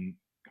and we can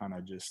kind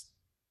of just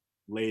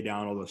lay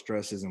down all the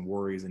stresses and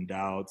worries and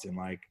doubts and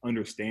like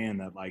understand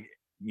that like,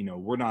 you know,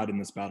 we're not in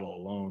this battle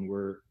alone.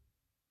 We're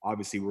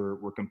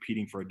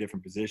competing for a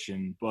different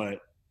position, but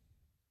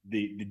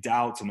the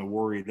doubts and the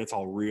worry, that's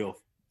all real,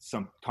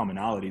 some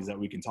commonalities that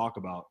we can talk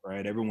about,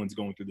 right? Everyone's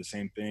going through the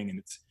same thing, and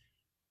it's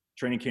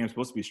training camp's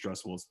supposed to be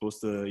stressful. It's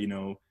supposed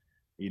to,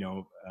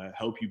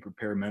 help you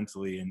prepare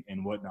mentally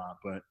and whatnot.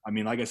 But I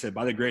mean, like I said,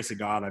 by the grace of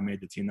God, I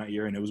made the team that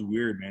year, and it was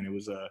weird, man. It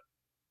was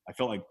I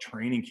felt like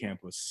training camp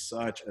was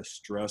such a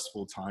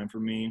stressful time for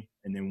me.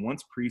 And then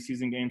once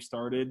preseason games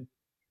started,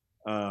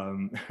 I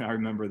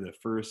remember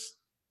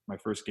my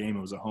first game,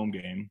 it was a home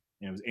game,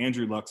 and it was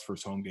Andrew Luck's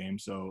first home game.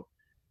 So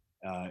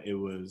it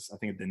was, I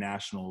think, the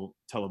national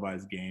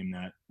televised game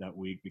that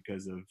week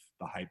because of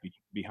the hype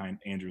behind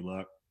Andrew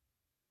Luck.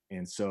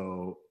 And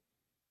so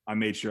I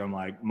made sure, I'm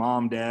like,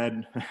 Mom,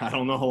 Dad, I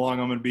don't know how long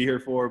I'm going to be here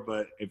for,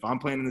 but if I'm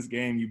playing in this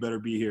game, you better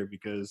be here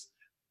because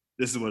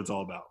this is what it's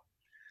all about.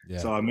 Yeah.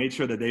 So I made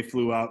sure that they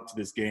flew out to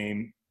this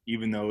game,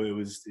 even though it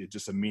was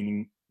just a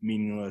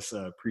meaningless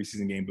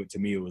preseason game, but to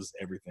me it was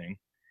everything.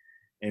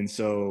 And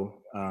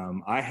so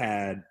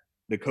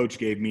the coach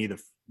gave me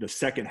the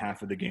second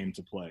half of the game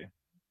to play.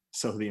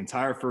 So the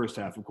entire first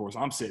half, of course,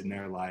 I'm sitting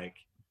there like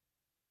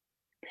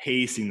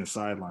pacing the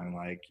sideline,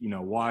 like, you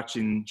know,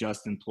 watching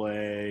Justin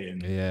play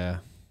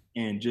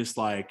and just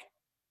like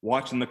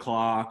watching the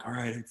clock. All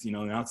right, it's, you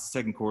know, now it's the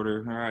second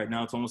quarter. All right,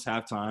 now it's almost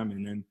halftime.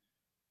 And then,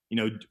 you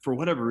know, for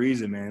whatever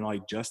reason, man,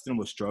 like Justin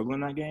was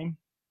struggling that game,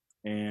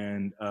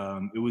 and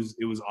it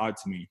was odd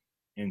to me.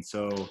 And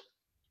so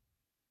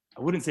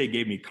I wouldn't say it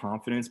gave me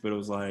confidence, but it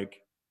was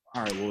like,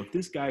 all right, well, if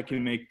this guy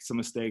can make some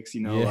mistakes,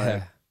 you know,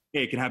 like,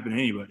 hey, it can happen to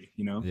anybody,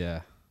 you know?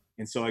 Yeah.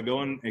 And so I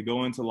go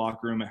into the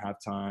locker room at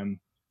halftime,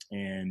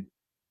 and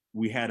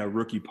we had a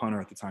rookie punter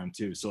at the time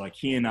too. So like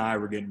he and I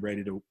were getting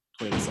ready to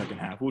play the second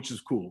half, which is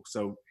cool.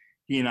 So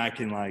he and I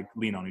can like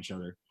lean on each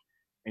other.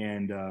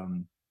 And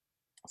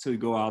so we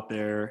go out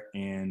there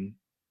and,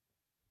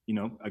 you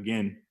know,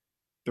 again,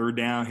 third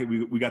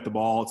down, we got the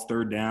ball, it's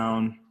third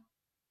down.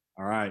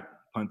 All right,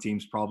 punt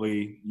team's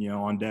probably, you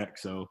know, on deck.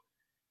 So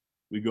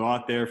we go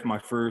out there for my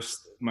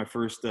first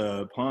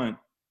punt,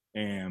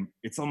 and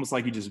it's almost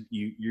like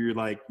you're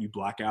like, you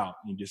black out.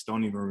 You just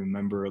don't even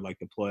remember like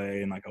the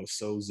play. And like, I was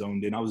so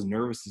zoned in. I was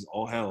nervous as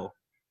all hell.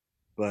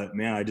 But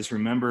man, I just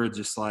remember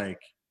just like,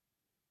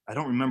 I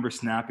don't remember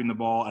snapping the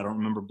ball. I don't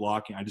remember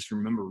blocking. I just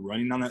remember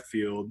running down that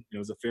field. It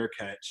was a fair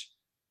catch.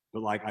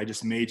 But like, I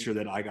just made sure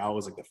that I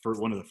was like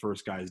one of the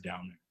first guys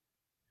down there.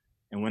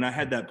 And when I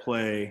had that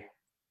play,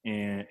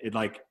 and it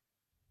like,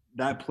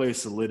 that play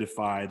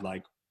solidified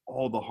like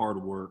all the hard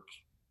work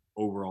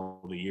over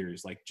all the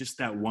years. Like just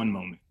that one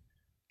moment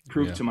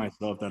proved to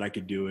myself that I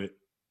could do it.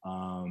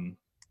 And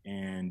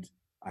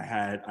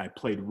I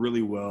played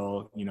really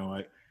well. You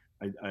know,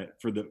 I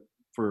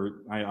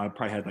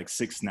probably had like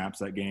 6 snaps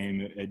that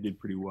game. I did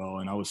pretty well,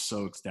 and I was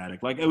so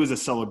ecstatic. Like it was a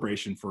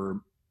celebration for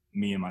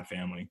me and my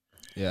family.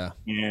 Yeah.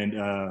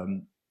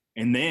 And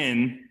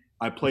then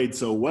I played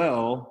so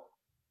well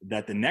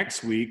that the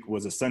next week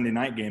was a Sunday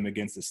night game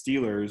against the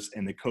Steelers,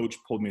 and the coach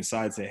pulled me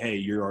aside and said, "Hey,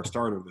 you're our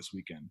starter this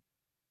weekend."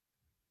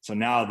 So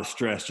now the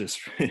stress just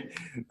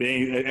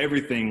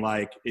everything,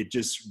 like it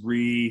just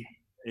it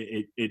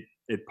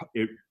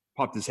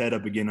popped his head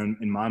up again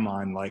in my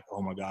mind, like,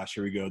 oh my gosh,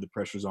 here we go, the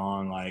pressure's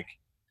on. Like,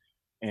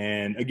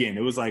 and again,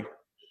 it was like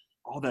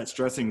all that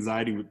stress,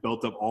 anxiety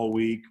built up all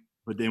week.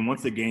 But then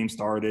once the game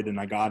started and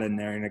I got in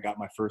there and I got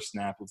my first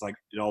snap, it was like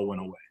it all went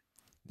away.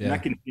 Yeah. And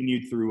that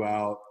continued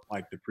throughout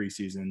like the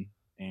preseason.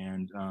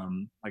 And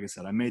like I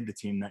said, I made the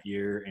team that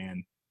year,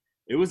 and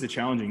it was a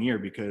challenging year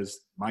because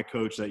my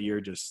coach that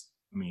year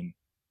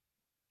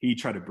he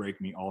tried to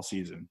break me all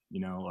season, you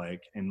know, like,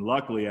 and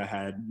luckily I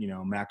had, you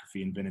know,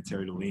 McAfee and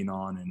Vinatieri to lean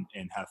on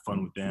and have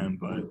fun with them.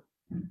 But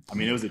I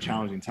mean, it was a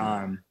challenging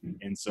time.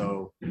 And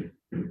so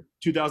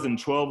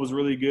 2012 was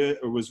really good,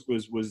 or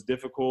was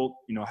difficult.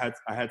 You know,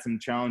 I had some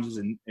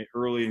challenges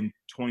early in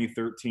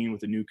 2013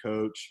 with a new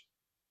coach.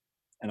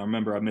 And I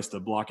remember I missed a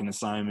blocking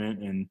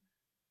assignment and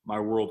my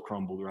world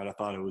crumbled, right? I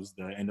thought it was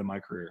the end of my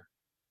career.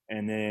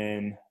 And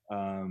then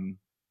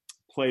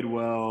played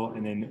well.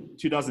 And then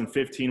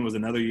 2015 was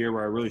another year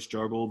where I really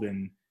struggled,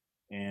 and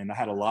I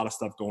had a lot of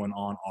stuff going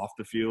on off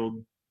the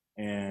field,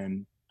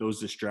 and those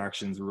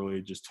distractions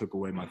really just took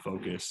away my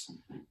focus.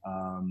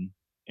 And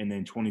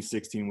then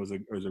 2016 was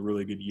a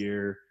really good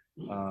year.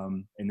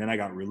 And then I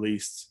got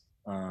released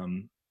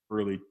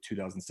early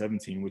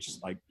 2017, which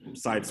like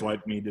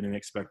sideswiped me, didn't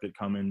expect it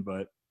coming,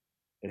 but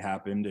it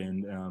happened.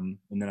 And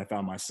then I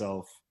found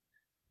myself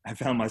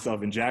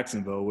in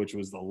Jacksonville, which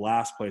was the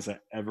last place I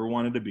ever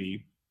wanted to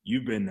be.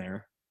 You've been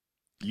there.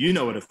 You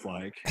know what it's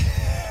like.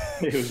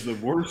 It was the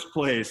worst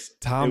place.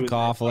 Tom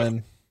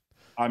Coughlin.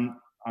 I'm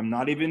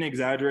not even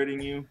exaggerating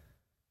you,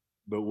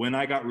 but when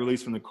I got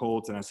released from the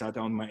Colts and I sat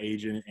down with my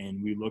agent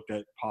and we looked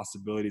at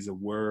possibilities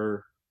of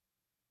where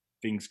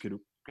things could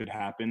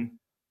happen,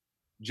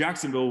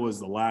 Jacksonville was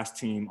the last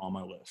team on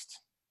my list.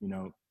 You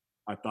know,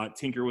 I thought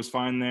Tinker was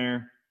fine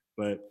there,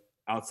 but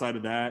outside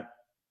of that,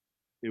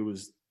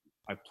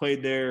 I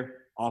played there.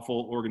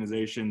 awful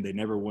organization. They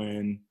never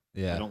win.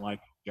 Yeah. I don't like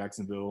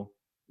Jacksonville.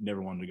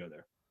 Never wanted to go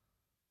there.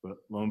 But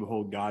lo and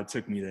behold, God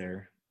took me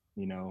there,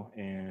 you know,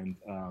 and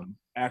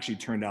actually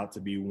turned out to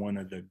be one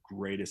of the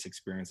greatest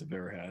experiences I've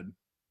ever had.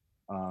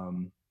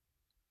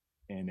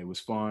 And it was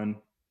fun.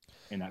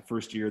 And that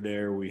first year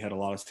there, we had a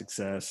lot of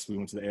success. We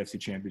went to the AFC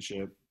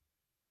Championship.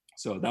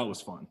 So that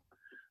was fun.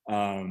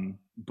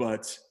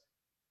 But,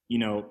 you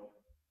know,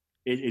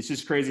 it's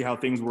just crazy how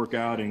things work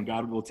out, and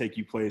God will take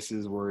you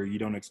places where you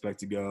don't expect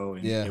to go,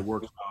 and it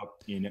works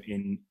out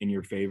in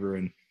your favor.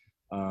 And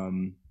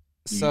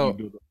you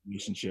build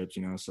relationships,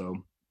 you know, so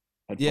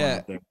had fun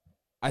out there.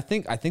 I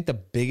think the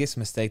biggest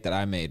mistake that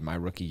I made my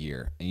rookie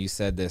year, and you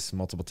said this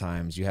multiple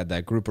times, you had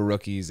that group of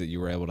rookies that you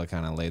were able to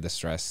kind of lay the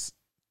stress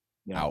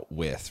out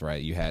with,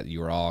 right? You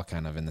were all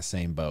kind of in the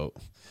same boat.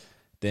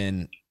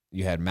 Then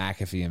you had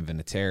McAfee and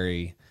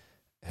Vinatieri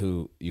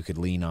who you could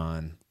lean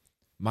on.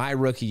 My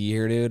rookie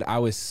year, dude, I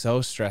was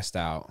so stressed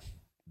out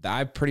that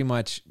I pretty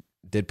much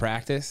did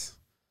practice,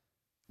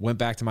 went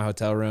back to my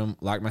hotel room,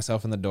 locked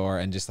myself in the door,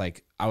 and just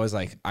like, I was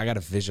like, I got to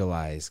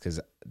visualize because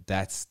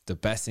that's the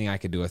best thing I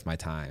could do with my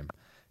time.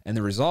 And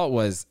the result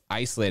was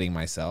isolating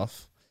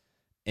myself,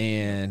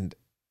 and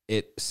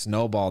it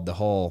snowballed the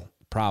whole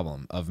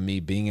problem of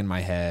me being in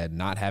my head,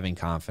 not having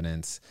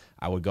confidence.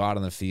 I would go out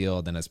on the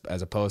field, and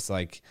as opposed to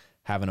like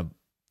having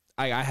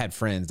I had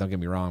friends, don't get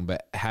me wrong,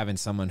 but having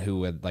someone who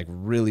would like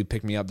really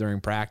pick me up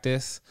during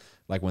practice,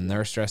 like when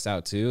they're stressed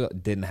out too,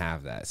 didn't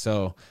have that.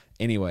 So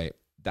anyway,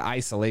 the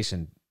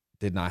isolation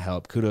did not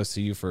help. Kudos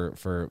to you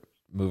for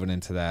moving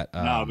into that.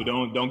 No, but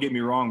don't get me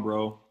wrong,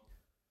 bro.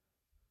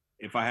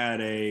 If I had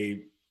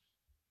it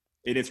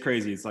is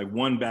crazy. It's like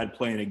one bad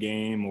play in a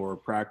game or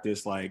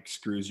practice like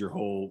screws your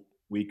whole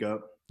week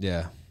up.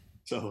 Yeah.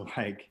 So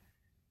like,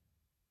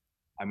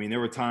 I mean,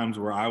 there were times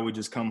where I would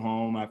just come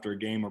home after a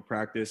game or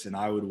practice, and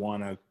I would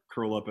want to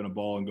curl up in a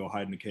ball and go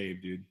hide in the cave,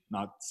 dude.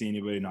 Not see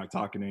anybody, not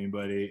talking to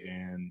anybody.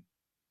 And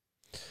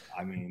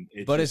I mean,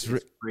 it's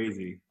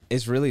crazy.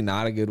 It's really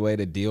not a good way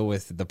to deal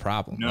with the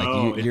problem.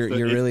 No, like you're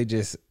really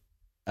just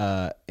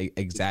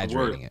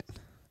exaggerating it.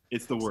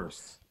 It's the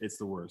worst. It's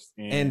the worst.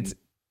 And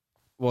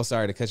well,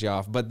 sorry to cut you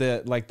off, but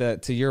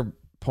to your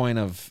point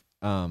of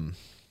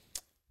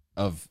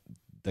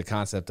the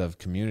concept of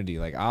community,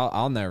 like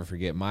I'll never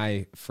forget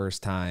my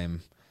first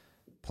time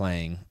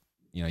playing.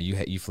 You know,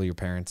 you flew your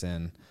parents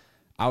in.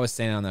 I was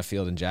standing on that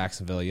field in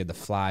Jacksonville. You had the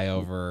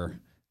flyover.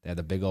 They had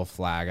the big old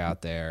flag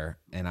out there,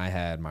 and I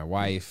had my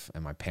wife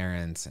and my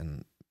parents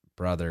and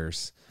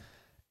brothers,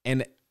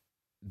 and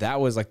that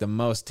was like the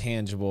most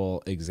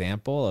tangible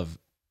example of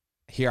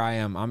here I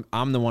am.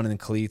 I'm the one in the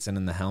cleats and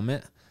in the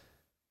helmet,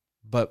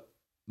 but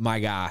my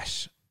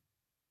gosh,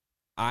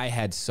 I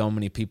had so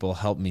many people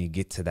help me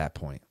get to that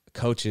point.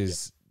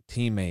 Coaches,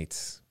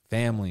 teammates,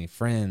 family,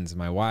 friends,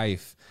 my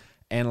wife.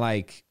 And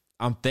like,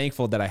 I'm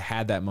thankful that I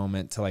had that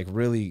moment to like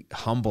really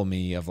humble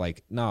me of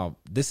like, no,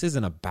 this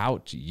isn't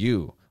about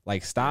you.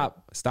 Like,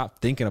 stop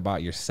thinking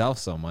about yourself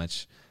so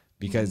much,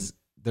 because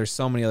there's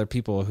so many other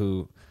people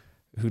who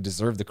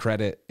deserve the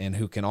credit and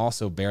who can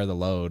also bear the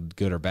load,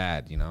 good or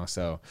bad, you know?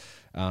 So,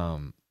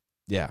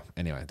 yeah,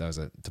 anyway, that was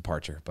a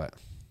departure, but.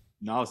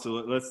 No, so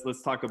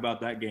let's talk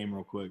about that game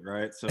real quick,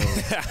 right? So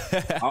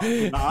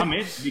I'm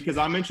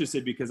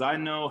interested because I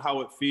know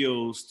how it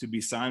feels to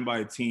be signed by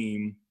a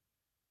team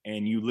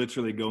and you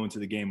literally go into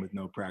the game with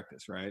no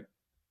practice, right?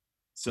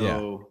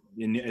 So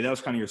and that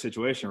was kind of your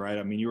situation, right?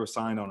 I mean, you were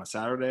signed on a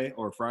Saturday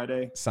or a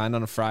Friday? Signed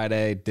on a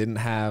Friday, didn't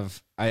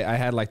have – I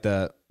had like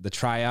the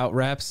tryout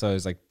reps, so it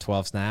was like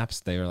 12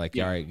 snaps. They were like,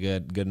 all right,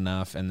 good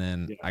enough. And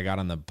then I got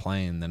on the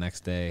plane the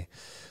next day.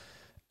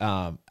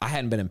 I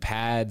hadn't been in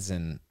pads,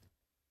 and –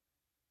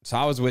 so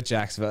I was with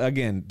Jacksonville.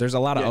 Again, there's a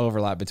lot of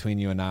overlap between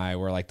you and I,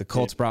 where like the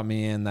Colts brought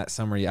me in that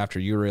summer after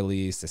you were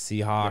released. The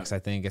Seahawks, I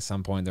think at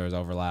some point there was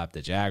overlap.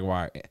 The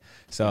Jaguar.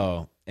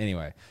 So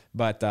anyway,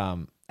 but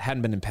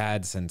hadn't been in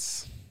pads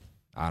since,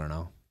 I don't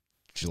know,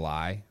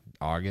 July,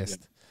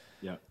 August.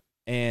 Yeah.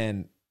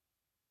 And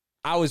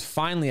I was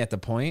finally at the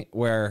point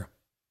where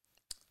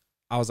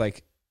I was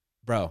like,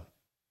 bro,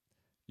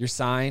 you're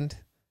signed.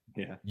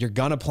 Yeah. You're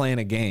going to play in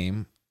a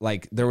game.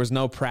 Like, there was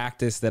no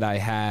practice that I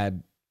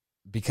had,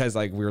 because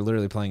like we were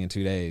literally playing in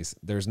 2 days.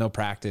 There's no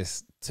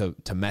practice to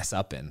mess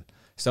up in.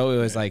 So it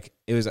was like,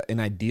 it was an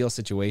ideal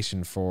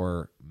situation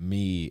for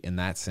me in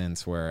that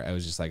sense, where I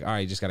was just like, all right,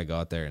 you just got to go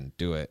out there and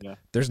do it. Yeah.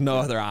 There's no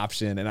other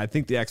option. And I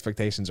think the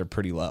expectations are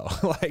pretty low.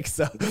 Like,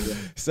 so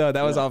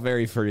that was all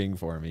very freeing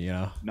for me, you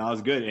know? No, it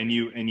was good. And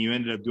you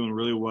ended up doing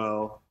really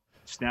well.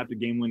 Snapped the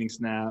game winning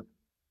snap.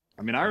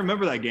 I mean, I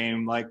remember that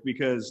game, like,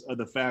 because of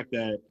the fact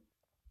that,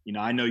 you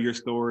know, I know your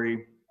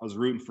story. I was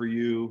rooting for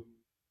you.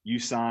 You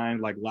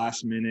signed like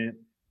last minute.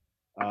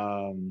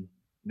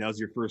 That was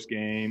your first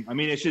game. I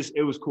mean,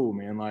 it was cool,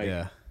 man.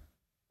 Like,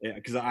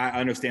 because I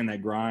understand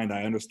that grind.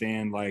 I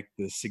understand like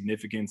the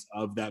significance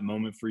of that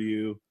moment for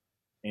you.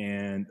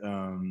 And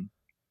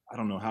I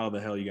don't know how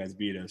the hell you guys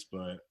beat us,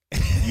 but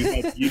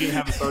You didn't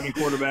have a starting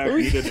quarterback.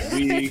 Neither did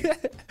we.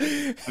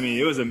 I mean,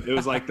 it was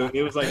like the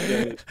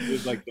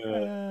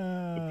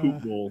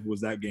poop bowl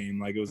was that game.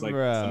 Like, it was like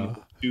some of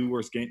the two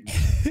worst teams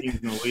in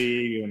the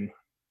league, and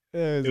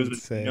it was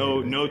insane.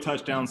 no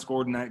touchdown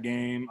scored in that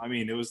game. I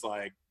mean, it was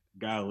like,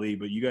 golly.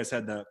 But you guys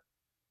had that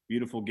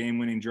beautiful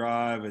game-winning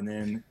drive, and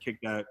then kick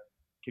that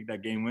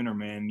game winner,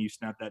 man. You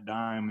snapped that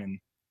dime, and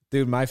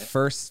dude, my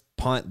first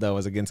punt though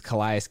was against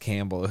Calais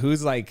Campbell,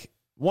 who's like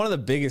one of the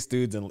biggest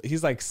dudes, and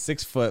he's like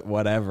 6 foot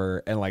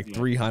whatever and like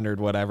 300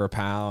 whatever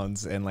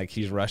pounds, and like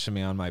he's rushing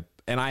me on my,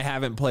 and I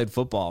haven't played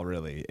football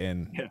really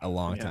in a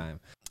long time.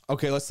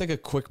 Okay, let's take a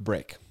quick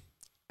break.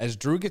 As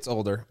Drew gets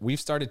older, we've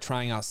started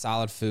trying out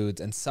solid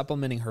foods and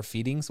supplementing her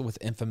feedings with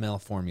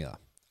Enfamil formula.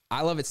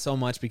 I love it so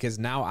much because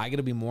now I get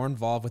to be more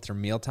involved with her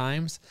meal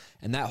times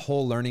and that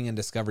whole learning and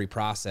discovery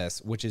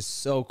process, which is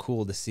so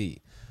cool to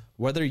see.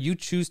 Whether you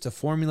choose to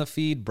formula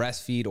feed,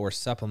 breastfeed, or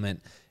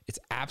supplement, it's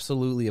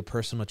absolutely a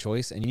personal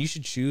choice, and you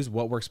should choose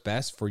what works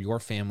best for your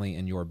family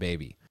and your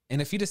baby.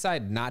 And if you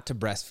decide not to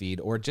breastfeed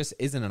or it just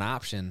isn't an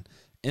option,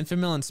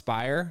 Enfamil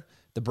Inspire,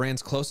 the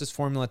brand's closest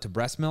formula to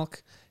breast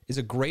milk, is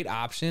a great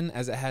option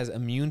as it has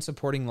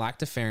immune-supporting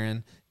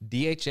lactoferrin,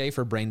 DHA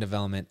for brain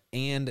development,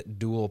 and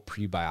dual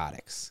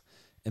prebiotics.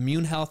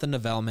 Immune health and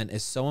development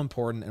is so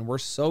important, and we're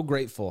so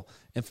grateful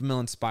Enfamil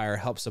Inspire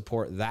helps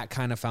support that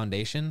kind of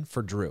foundation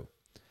for Drew.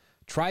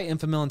 Try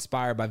Enfamil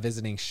Inspire by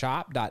visiting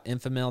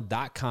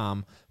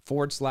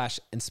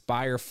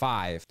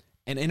shop.enfamil.com/inspire5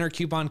 and enter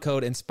coupon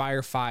code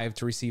INSPIRE5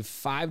 to receive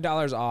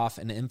 $5 off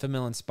an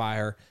Enfamil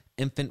Inspire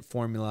infant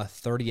formula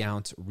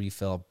 30-ounce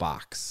refill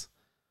box.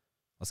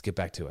 Let's get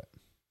back to it.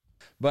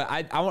 But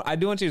I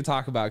do want you to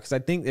talk about, because I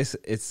think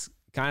it's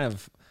kind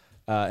of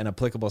an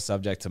applicable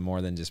subject to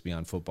more than just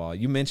beyond football.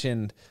 You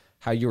mentioned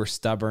how you were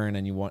stubborn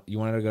and you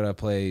wanted to go to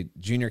play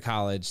junior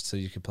college so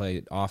you could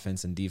play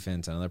offense and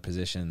defense and other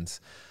positions.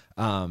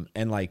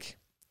 And like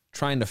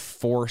trying to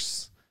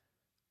force,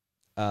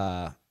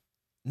 not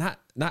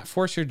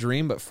force your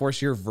dream, but force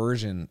your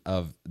version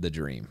of the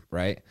dream,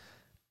 right?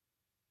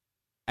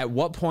 At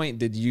what point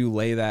did you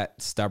lay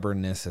that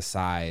stubbornness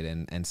aside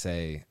and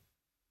say,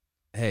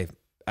 hey,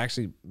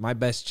 actually my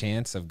best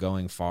chance of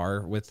going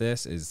far with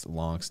this is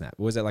long snap?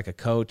 Was it like a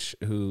coach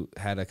who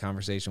had a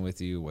conversation with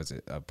you? Was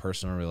it a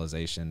personal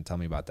realization? Tell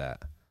me about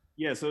that.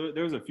 Yeah. So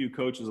there was a few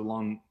coaches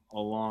along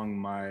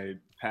my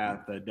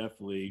path that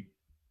definitely,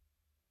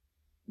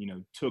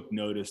 took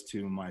notice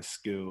to my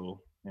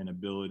skill and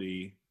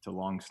ability to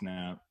long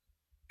snap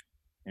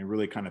and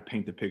really kind of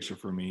paint the picture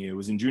for me. It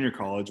was in junior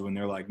college when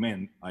they're like,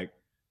 man, like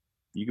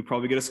you could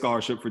probably get a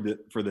scholarship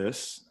for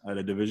this at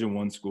a Division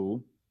I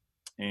school.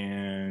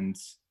 And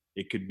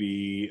it could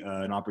be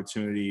an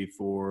opportunity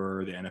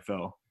for the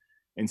NFL.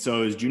 And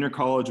so as junior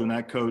college, when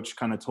that coach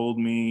kind of told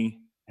me,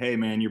 hey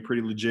man, you're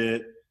pretty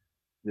legit,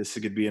 this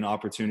could be an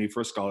opportunity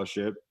for a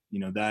scholarship,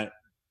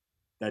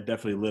 that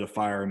definitely lit a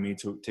fire in me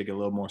to take it a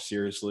little more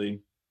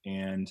seriously.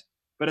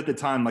 But at the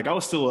time, like I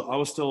was still a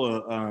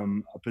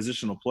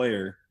positional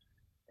player,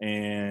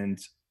 and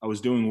I was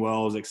doing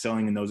well, I was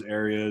excelling in those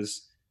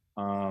areas.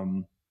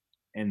 And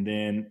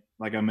then,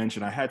 like I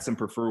mentioned, I had some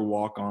preferred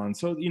walk-on.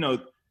 So,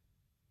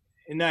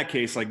 in that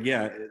case, like,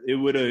 yeah, it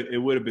would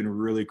have been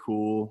really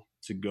cool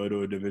to go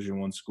to a Division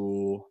I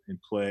school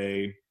and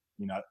play.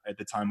 At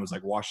the time it was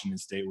like Washington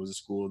State was a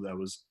school that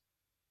was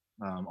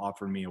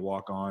offering me a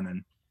walk-on.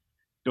 And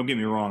don't get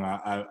me wrong,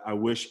 I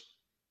wish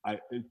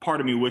part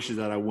of me wishes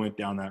that I went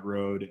down that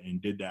road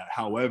and did that.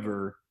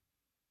 However,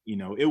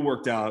 it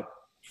worked out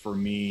for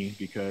me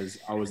because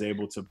I was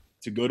able to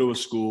go to a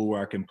school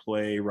where I can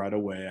play right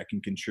away. I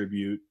can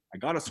contribute. I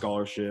got a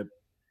scholarship.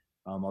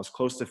 I was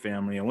close to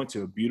family. I went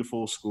to a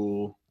beautiful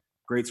school,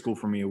 great school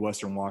for me in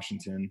Western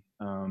Washington.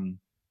 And,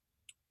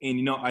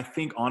 I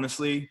think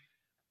honestly,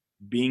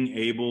 being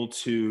able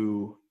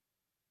to,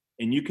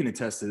 and you can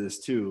attest to this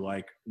too,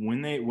 like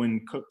when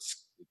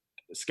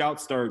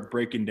scouts start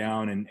breaking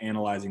down and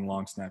analyzing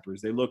long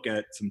snappers, they look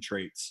at some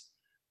traits.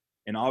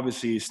 And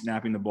obviously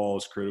snapping the ball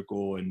is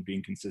critical and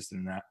being consistent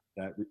in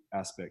that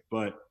aspect.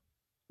 But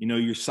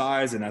your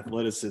size and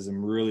athleticism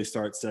really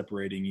start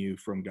separating you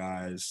from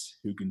guys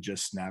who can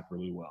just snap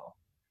really well.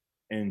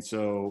 And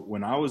so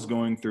when I was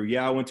going through,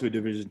 I went to a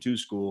Division II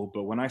school,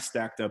 but when I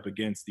stacked up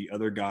against the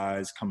other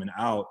guys coming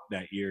out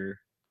that year,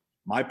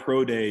 my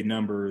pro day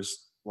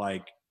numbers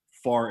like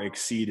far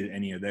exceeded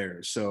any of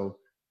theirs. So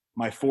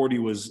my 40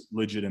 was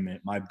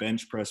legitimate. My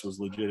bench press was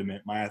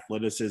legitimate. My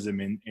athleticism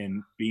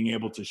and being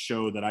able to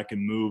show that I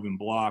can move and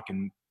block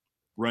and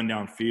run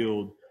down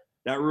field,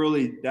 that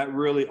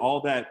really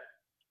all that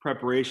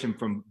preparation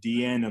from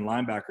DN and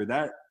linebacker,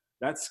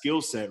 that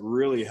skill set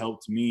really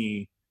helped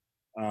me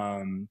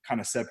kind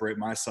of separate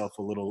myself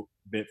a little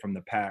bit from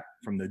the pack,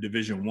 from the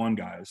Division I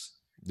guys.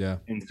 Yeah.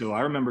 And so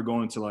I remember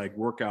going to like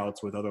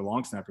workouts with other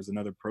long snappers and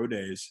other pro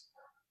days,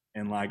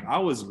 and like I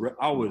was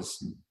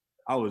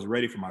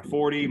ready for my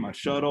 40, my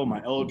shuttle,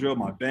 my L drill,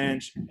 my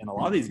bench, and a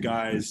lot of these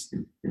guys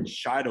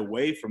shied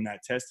away from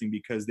that testing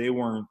because they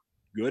weren't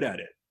good at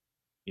it.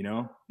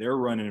 They were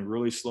running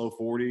really slow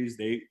 40s.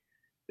 They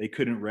they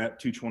couldn't rep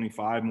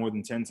 225 more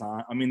than 10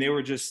 times. I mean, they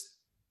were just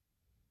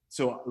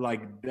so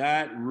like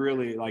that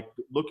really, like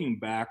looking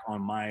back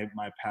on my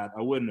path,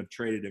 I wouldn't have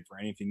traded it for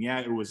anything. Yeah,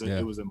 it was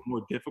a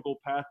more difficult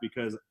path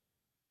because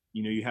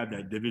you have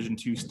that Division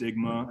II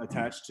stigma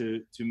attached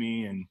to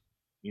me and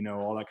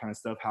all that kind of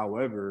stuff.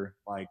 However,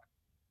 like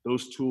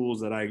those tools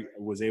that I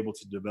was able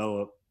to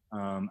develop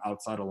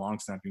outside of long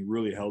snapping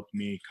really helped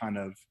me kind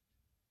of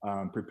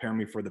prepare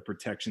me for the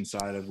protection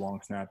side of long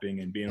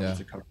snapping and being able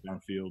to cover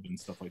downfield and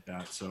stuff like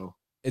that. So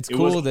it's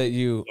cool that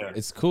you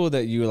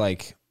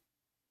like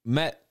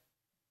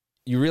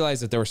you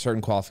realized that there were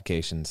certain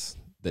qualifications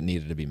that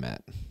needed to be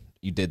met.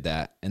 You did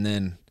that. And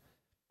then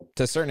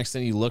to a certain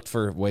extent, you looked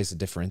for ways to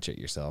differentiate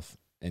yourself,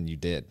 and you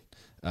did.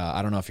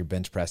 I don't know if your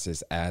bench press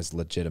is as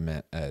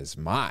legitimate as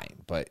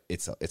mine, but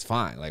it's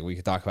fine. Like we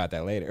could talk about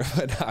that later.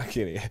 But no, I'm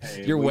kidding.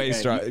 Hey, you're way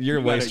strong. You're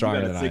way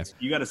stronger than I am.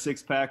 You got a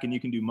 6-pack and you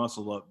can do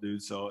muscle up,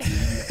 dude. So.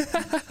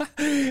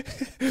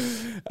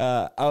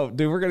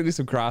 Dude, we're gonna do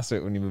some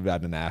CrossFit when you move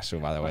out to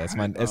Nashville. By the way,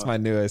 it's my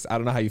newest. I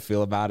don't know how you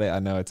feel about it. I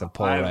know it's a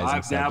polarizing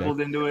I've dabbled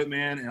subject. into it,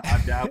 man. And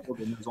I've dabbled,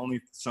 and there's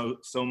only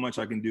so much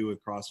I can do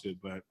with CrossFit.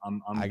 But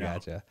I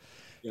gotcha.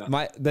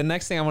 Yeah. The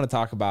next thing I want to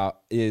talk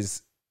about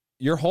is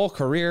your whole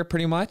career.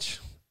 Pretty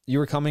much, you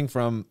were coming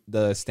from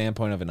the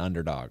standpoint of an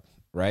underdog,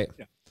 right?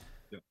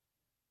 Yeah.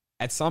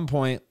 At some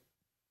point,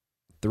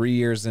 3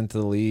 years into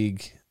the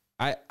league,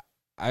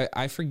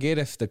 I forget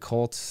if the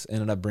Colts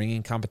ended up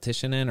bringing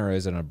competition in or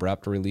is it an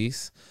abrupt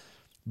release,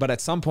 but at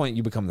some point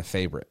you become the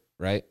favorite,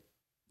 right?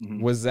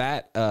 Mm-hmm. Was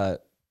that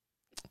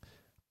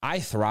I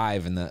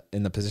thrive in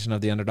the position of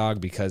the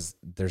underdog because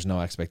there's no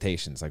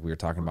expectations. Like we were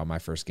talking about my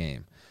first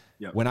game.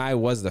 Yep. When I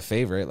was the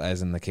favorite,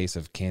 as in the case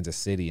of Kansas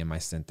City and my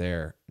stint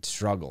there,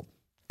 struggled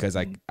because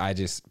I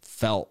just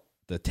felt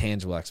the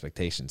tangible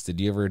expectations. Did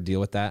you ever deal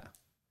with that?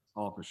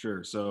 Oh, for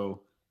sure.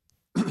 So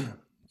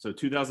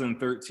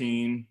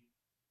 2013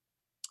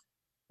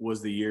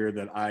 was the year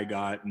that I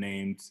got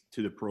named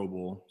to the Pro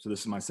Bowl. So this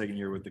is my second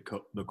year with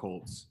the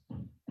Colts.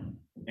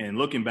 And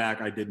looking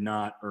back, I did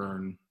not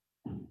earn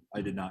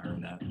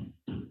that.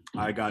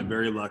 I got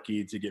very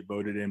lucky to get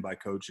voted in by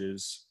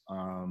coaches.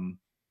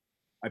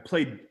 I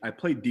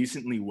played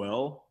decently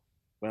well,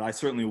 but I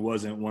certainly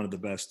wasn't one of the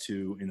best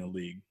two in the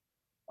league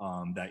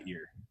that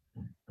year.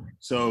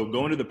 So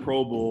going to the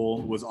Pro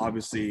Bowl was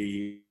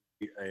obviously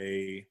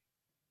a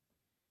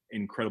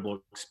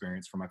incredible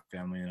experience for my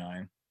family and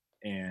I.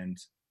 And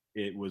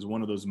it was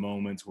one of those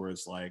moments where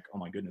it's like, oh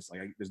my goodness,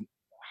 like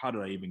how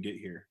did I even get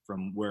here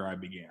from where I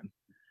began?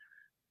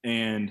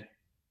 And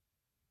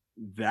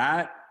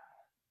that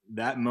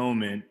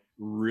moment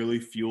really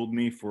fueled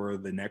me for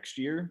the next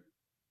year.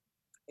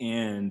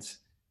 And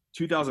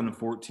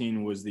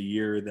 2014 was the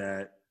year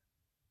that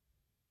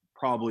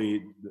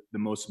probably the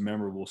most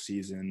memorable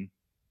season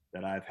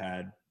that I've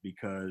had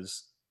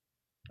because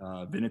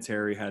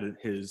Vinatieri had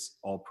his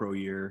all-pro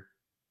year.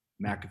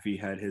 McAfee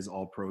had his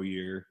all-pro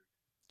year.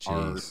 Jeez.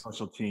 Our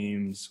special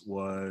teams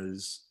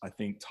was, I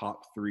think,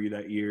 top 3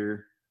 that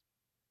year.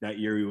 That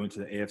year we went to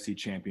the AFC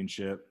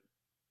Championship.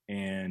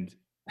 And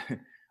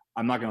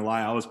I'm not going to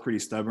lie, I was pretty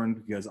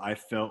stubborn because I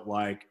felt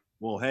like,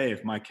 well, hey,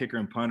 if my kicker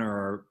and punter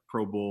are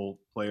Pro Bowl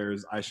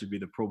players, I should be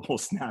the Pro Bowl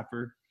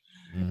snapper.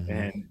 Mm-hmm.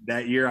 And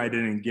that year I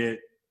didn't get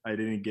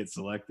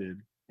selected,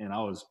 and I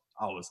was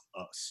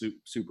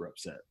super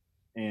upset.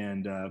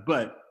 And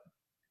but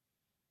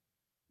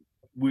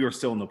we were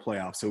still in the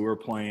playoffs, so we were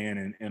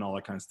playing and all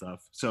that kind of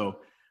stuff. So,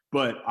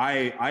 but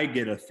I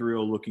get a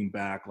thrill looking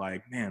back,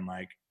 like, man,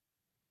 like,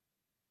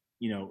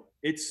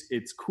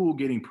 it's cool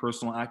getting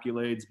personal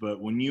accolades,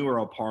 but when you are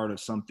a part of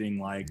something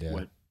like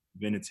what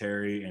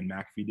Vinatieri and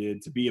McAfee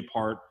did, to be a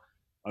part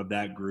of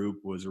that group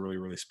was really,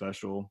 really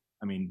special.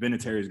 I mean,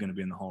 Vinatieri is going to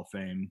be in the Hall of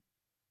Fame.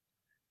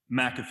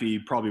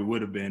 McAfee probably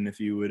would have been if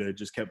he would have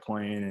just kept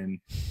playing and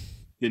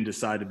didn't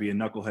decide to be a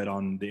knucklehead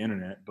on the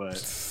internet.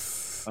 But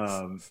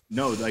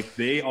no, like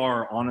they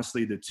are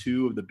honestly the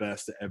two of the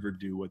best to ever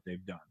do what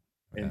they've done.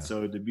 Yeah. And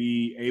so to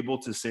be able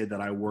to say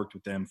that I worked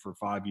with them for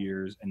 5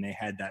 years and they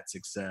had that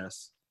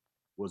success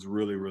was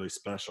really, really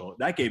special.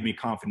 That gave me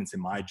confidence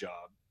in my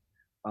job.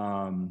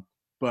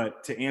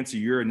 But to answer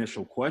your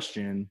initial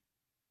question,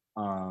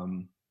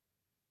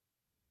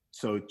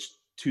 so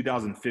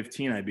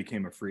 2015, I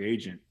became a free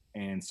agent.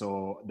 And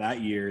so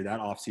that year, that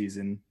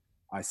offseason,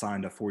 I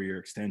signed a 4-year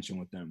extension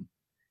with them.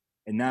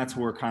 And that's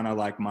where kind of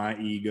like my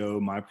ego,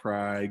 my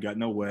pride got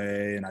in the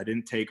way, and I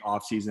didn't take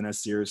offseason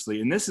as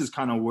seriously. And this is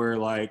kind of where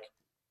like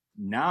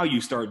now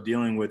you start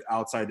dealing with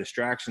outside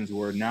distractions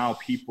where now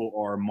people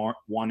are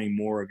wanting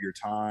more of your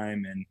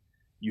time, and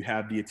you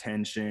have the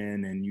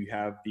attention and you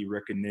have the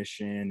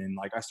recognition. And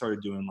like I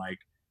started doing like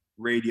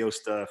radio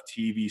stuff,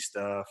 TV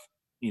stuff,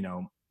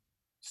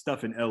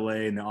 stuff in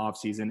LA in the off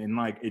season. And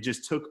like, it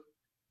just took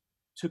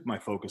my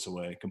focus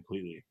away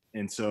completely.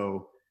 And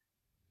so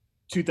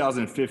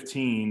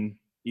 2015,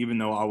 even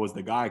though I was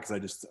the guy, cause I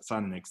just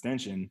signed an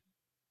extension,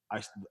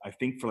 I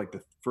think for like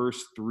the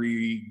first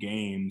 3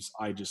 games,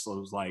 I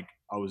was like,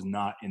 I was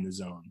not in the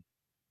zone.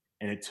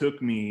 And it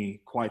took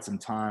me quite some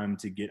time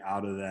to get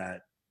out of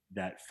that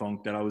that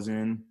funk that I was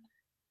in.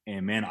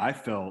 And man, I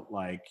felt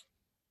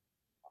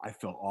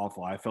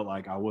awful. I felt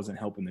like I wasn't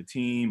helping the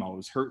team. I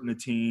was hurting the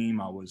team.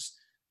 I was,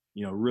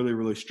 really,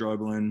 really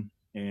struggling,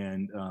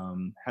 and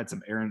had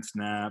some errant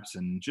snaps,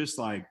 and just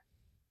like,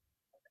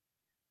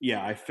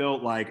 yeah, I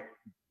felt like,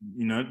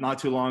 not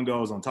too long ago,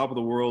 I was on top of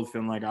the world,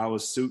 feeling like I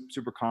was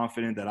super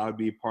confident that I would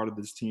be part of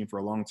this team for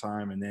a long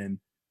time. And then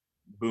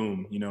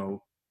boom,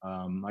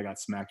 I got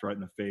smacked right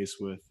in the face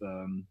with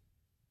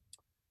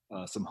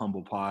some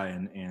humble pie,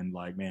 and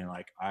like, man,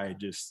 like I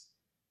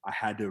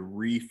had to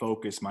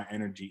refocus my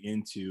energy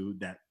into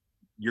that,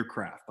 your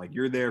craft. Like,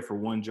 you're there for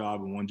one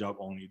job and one job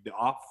only. The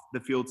off the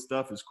field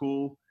stuff is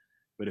cool,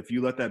 but if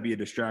you let that be a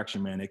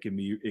distraction, man, it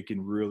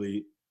can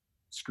really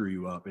screw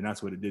you up. And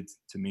that's what it did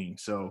to me.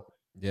 So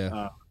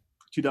Yeah.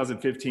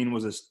 2015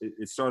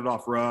 it started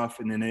off rough,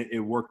 and then it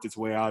worked its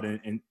way out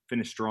and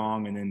finished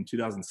strong. And then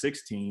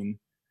 2016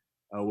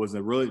 was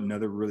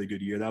another really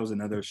good year. That was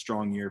another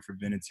strong year for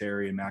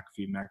Vinatieri and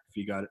McAfee.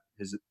 McAfee got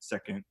his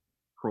second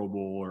Pro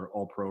Bowl or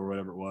All Pro or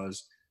whatever it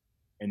was.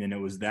 And then it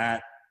was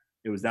that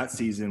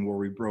season where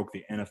we broke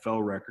the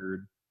NFL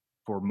record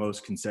for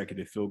most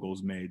consecutive field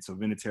goals made. So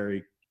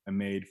Vinatieri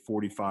made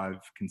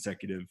 45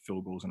 consecutive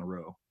field goals in a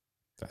row.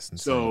 That's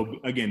insane. So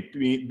again,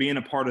 being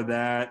a part of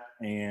that,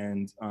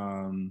 and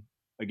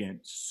again,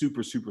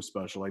 super, super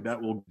special. Like,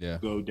 that will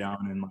go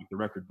down in like the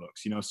record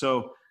books,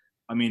 So,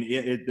 I mean,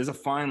 there's a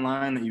fine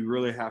line that you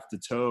really have to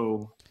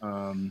toe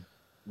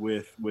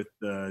with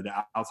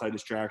the outside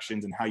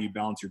distractions, and how you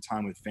balance your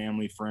time with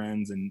family,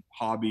 friends, and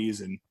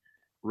hobbies, and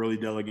really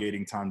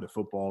delegating time to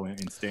football,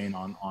 and staying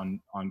on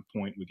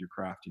point with your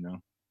craft.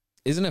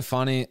 Isn't it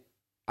funny?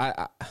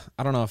 I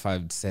don't know if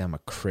I'd say I'm a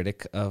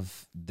critic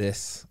of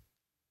this,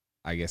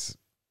 I guess,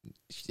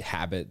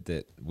 habit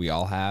that we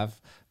all have,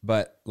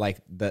 but like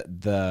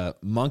the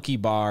monkey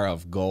bar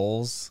of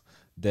goals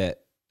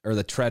or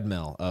the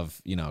treadmill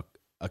of,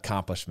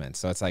 accomplishments.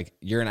 So it's like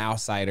you're an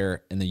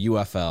outsider in the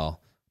UFL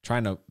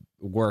trying to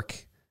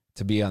work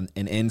to be an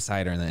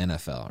insider in the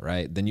NFL,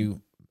 right? Then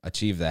you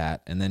achieve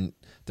that, and then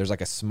there's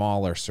like a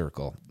smaller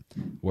circle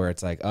where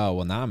it's like, oh,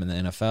 well, now I'm in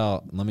the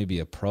NFL, let me be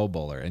a Pro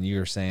Bowler. And you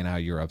were saying how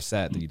you're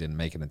upset that you didn't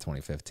make it in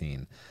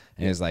 2015.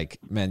 And it's like,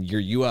 man,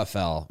 your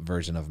UFL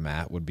version of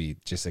Matt would be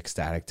just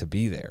ecstatic to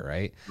be there,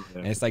 right? Yeah,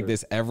 and it's like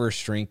this ever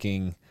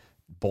shrinking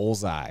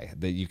bullseye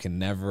that you can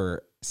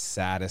never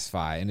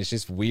satisfy. And it's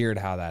just weird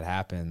how that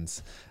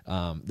happens.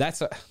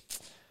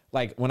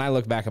 Like, when I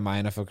look back at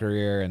my NFL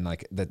career, and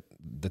like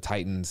the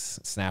Titans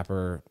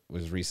snapper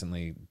was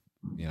recently,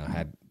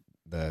 had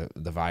the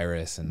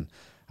virus, and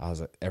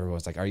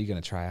everyone's like, are you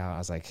going to try out? I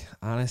was like,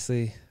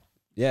 honestly,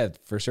 yeah,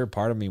 for sure.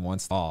 Part of me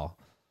wants to fall,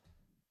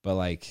 but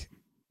like,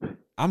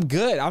 I'm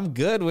good. I'm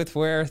good with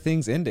where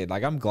things ended.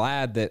 Like, I'm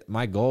glad that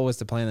my goal was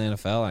to play in the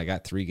NFL, and I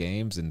got 3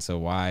 games. And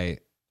so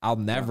I'll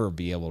never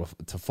be able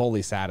to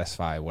fully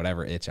satisfy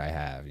whatever itch I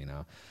have,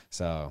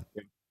 So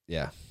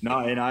yeah. No.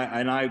 And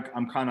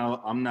I'm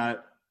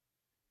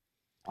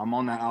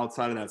on the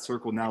outside of that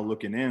circle now,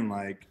 looking in,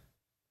 like,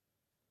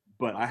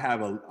 but I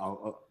have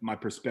my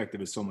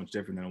perspective is so much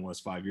different than it was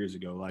 5 years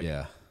ago. Like,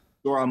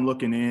 sure, I'm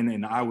looking in,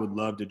 and I would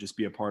love to just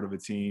be a part of a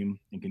team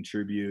and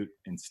contribute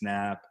and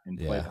snap and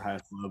play at the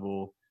highest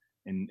level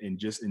and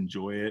just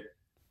enjoy it.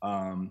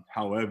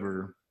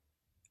 However,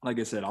 like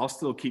I said, I'll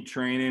still keep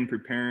training,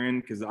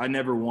 preparing, because I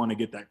never want to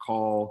get that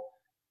call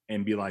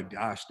and be like,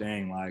 gosh,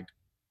 dang, like,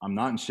 I'm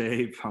not in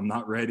shape, I'm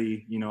not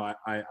ready.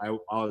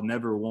 I'll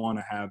never want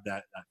to have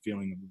that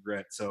feeling of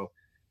regret. So,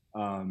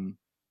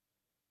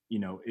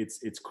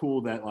 it's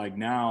cool that, like,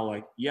 now,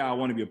 like, yeah, I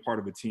want to be a part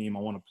of a team. I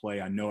want to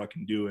play. I know I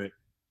can do it.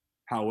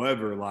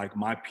 However, like,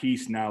 my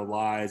peace now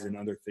lies in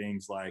other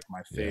things, like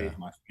my faith,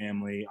 my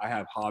family. I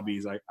have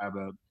hobbies. I have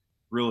a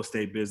real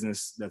estate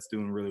business that's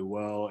doing really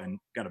well, and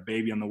got a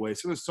baby on the way.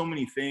 So there's so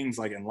many things,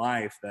 like, in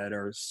life that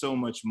are so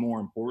much more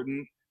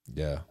important.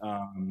 Yeah.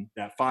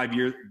 That 5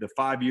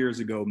 years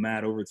ago,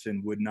 Matt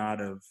Overton would not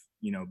have,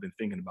 been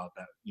thinking about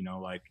that,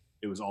 like,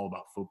 it was all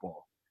about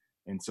football.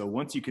 And so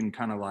once you can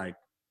kind of like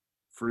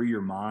free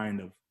your mind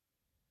of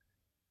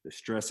the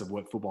stress of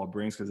what football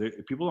brings, because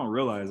people don't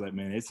realize that,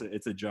 man,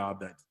 it's a job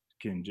that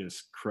can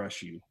just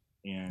crush you.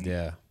 And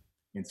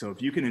so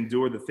if you can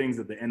endure the things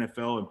that the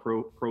NFL and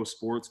pro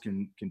sports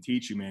can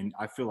teach you, man,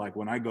 I feel like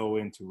when I go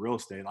into real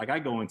estate, like, I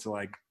go into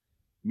like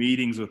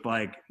meetings with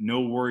like no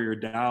worry or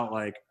doubt.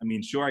 Like, I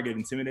mean, sure, I get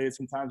intimidated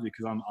sometimes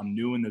because I'm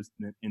new in this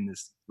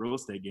real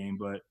estate game,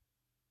 but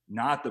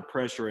not the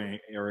pressure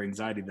or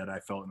anxiety that I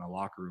felt in the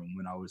locker room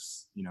when I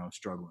was,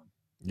 struggling.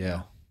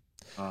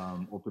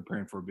 Or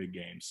preparing for a big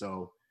game.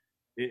 So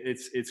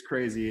it's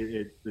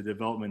crazy. The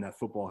development that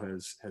football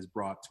has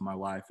brought to my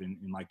life, and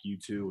like you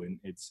too. And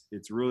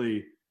it's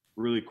really,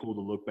 really cool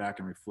to look back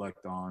and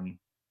reflect on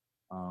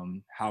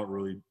how it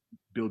really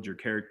builds your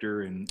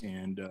character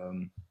and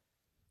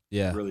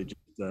really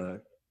just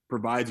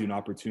provides you an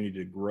opportunity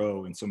to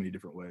grow in so many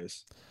different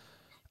ways.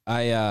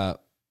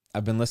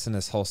 I've been listening to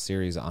this whole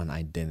series on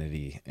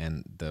identity,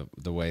 and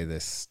the way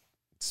this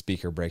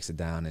speaker breaks it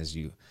down is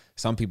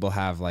some people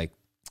have like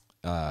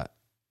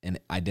an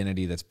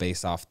identity that's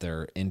based off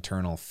their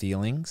internal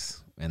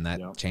feelings, and that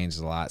changes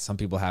a lot. Some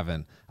people have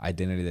an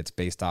identity that's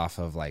based off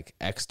of like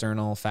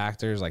external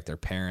factors, like their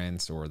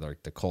parents or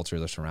like the culture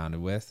they're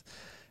surrounded with,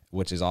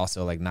 which is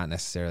also like not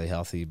necessarily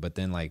healthy. But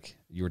then like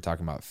you were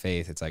talking about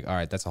faith, it's like, all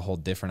right, that's a whole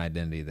different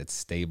identity that's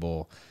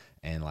stable.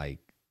 And like,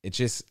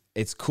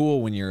 it's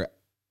cool when you're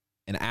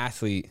an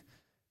athlete,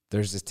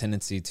 there's this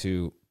tendency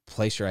to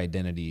place your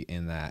identity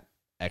in that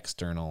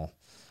external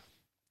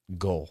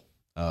goal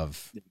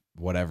of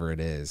whatever it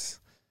is.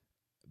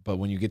 But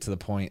when you get to the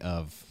point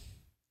of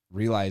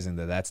realizing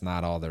that that's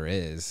not all there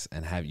is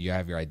and you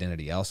have your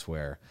identity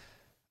elsewhere,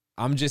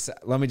 let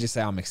me just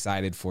say I'm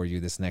excited for you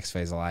this next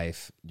phase of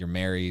life. You're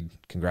married.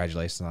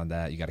 Congratulations on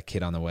that. You got a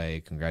kid on the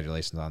way.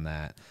 Congratulations on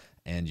that.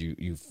 And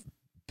you've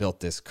built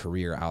this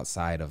career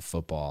outside of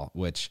football,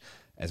 which,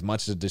 as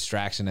much a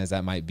distraction as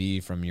that might be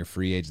from your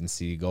free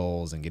agency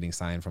goals and getting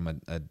signed from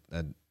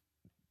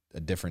a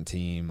different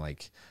team,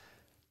 like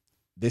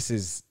this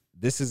is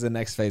the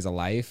next phase of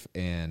life.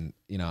 And,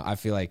 you know, I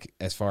feel like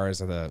as far as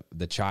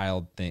the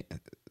child thing,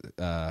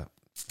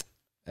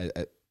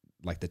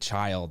 like the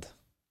child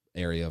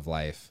area of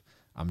life,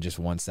 I'm just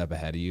one step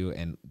ahead of you.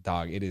 And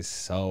dog, it is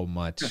so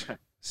much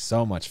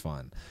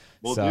fun.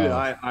 Well, so, dude,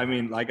 I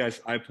mean, like I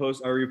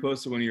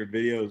reposted one of your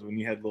videos when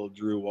you had little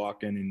Drew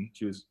walk in and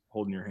she was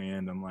holding your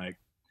hand. I'm like,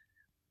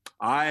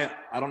 I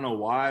don't know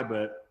why,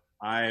 but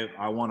I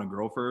want a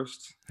girl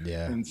first.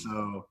 Yeah. And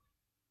so,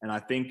 and I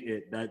think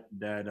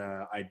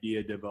that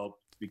idea developed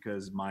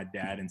because my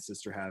dad and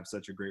sister have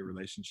such a great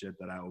relationship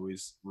that I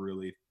always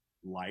really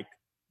liked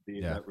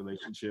that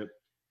relationship.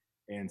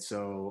 And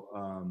so,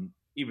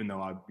 even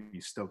though I'd be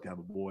stoked to have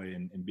a boy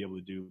and be able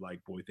to do like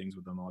boy things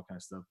with them, all that kind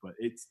of stuff, but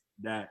it's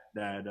that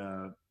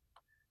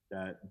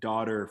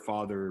daughter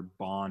father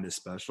bond is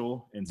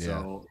special. And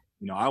so,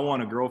 you know, I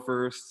want a girl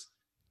first.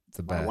 It's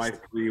the best. My wife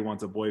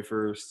wants a boy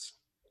first.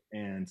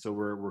 And so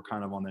we're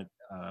kind of on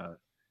the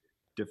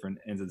different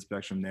ends of the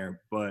spectrum there.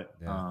 But,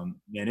 and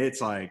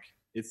it's like,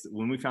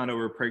 when we found out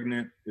we were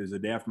pregnant, it was the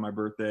day after my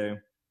birthday.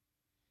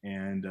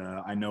 And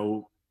I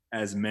know,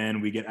 as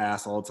men, we get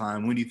asked all the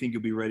time, when do you think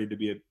you'll be ready to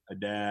be a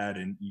dad?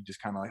 And you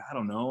just kind of like, I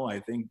don't know.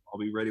 I think I'll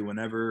be ready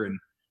whenever.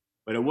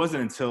 But it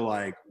wasn't until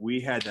like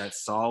we had that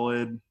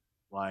solid,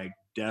 like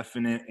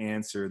definite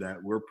answer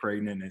that we're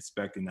pregnant and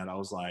expecting that I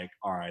was like,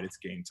 all right, it's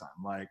game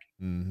time. Like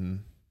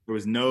there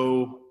was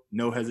no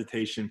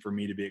hesitation for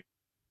me to be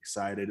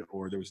excited,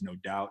 or there was no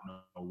doubt,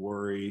 no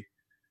worry.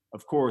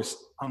 Of course,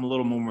 I'm a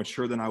little more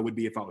mature than I would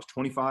be if I was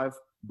 25,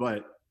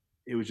 but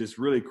it was just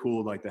really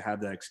cool, like, to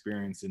have that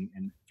experience and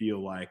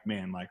feel like,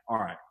 man, like, all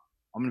right,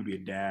 I'm going to be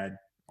a dad.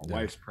 My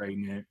wife's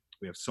pregnant.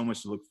 We have so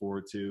much to look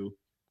forward to.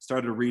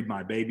 Started to read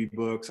my baby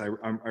books. I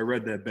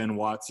read that Ben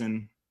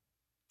Watson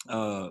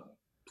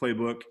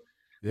playbook,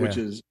 which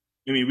is,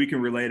 I mean, we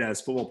can relate as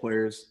football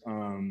players,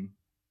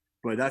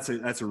 but that's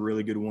a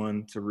really good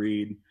one to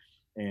read.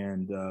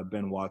 And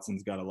Ben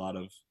Watson's got a lot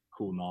of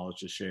cool knowledge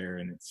to share,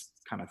 and it's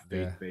kind of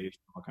faith-based,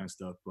 all kind of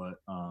stuff. But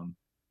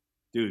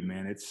dude,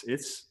 man,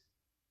 it's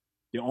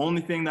the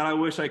only thing that I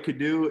wish I could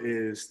do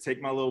is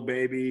take my little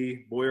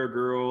baby, boy or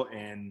girl,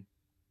 and,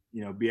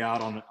 you know, be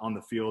out on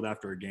the field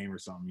after a game or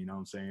something, you know what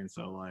I'm saying?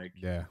 So, like,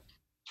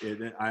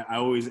 I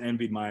always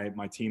envied my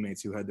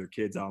teammates who had their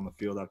kids out on the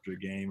field after a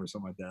game or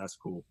something like that. That's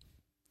cool.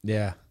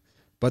 Yeah.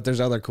 But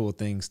there's other cool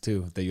things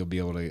too that you'll be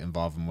able to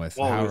involve them with,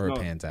 however it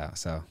pans out.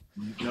 So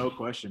no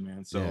question,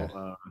 man.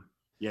 So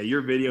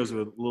your videos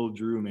with little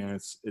Drew, man,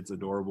 it's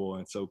adorable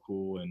and it's so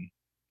cool,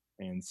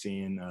 and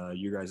seeing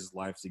you guys'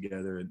 lives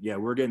together.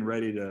 And we're getting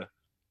ready to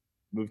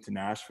move to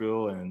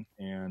Nashville, and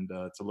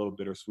it's a little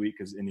bittersweet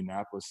because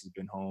Indianapolis has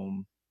been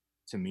home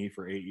to me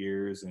for 8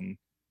 years, and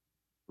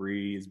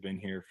Bree has been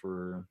here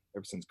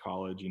ever since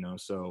college, you know.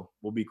 So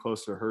we'll be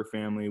closer to her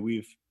family.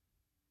 We've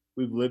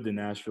lived in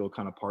Nashville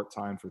kind of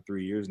part-time for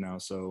 3 years now,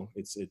 so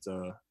it's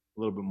a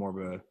little bit more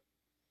of a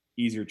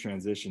easier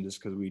transition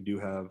just because we do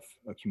have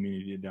a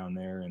community down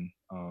there, and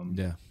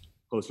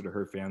closer to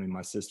her family.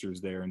 My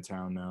sister's there in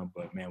town now,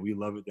 but man, we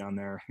love it down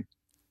there.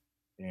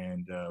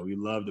 And we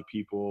love the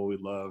people, we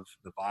love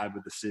the vibe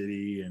of the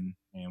city, and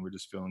we're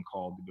just feeling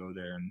called to go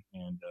there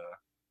and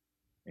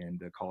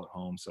call it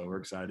home. So we're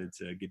excited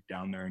to get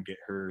down there and get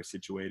her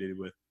situated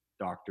with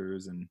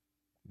doctors, and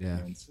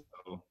so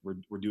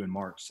we're doing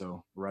March,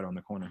 so we're right on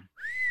the corner.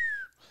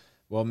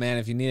 Well, man,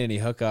 if you need any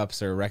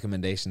hookups or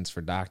recommendations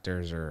for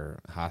doctors or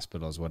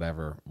hospitals,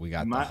 whatever, we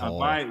got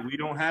we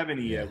don't have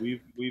any yet. We've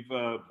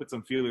put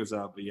some feelers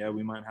out, but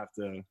we might have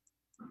to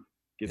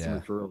get some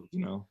referrals,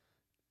 you know.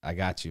 I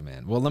got you,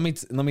 man. Well, let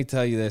me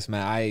tell you this,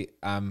 man.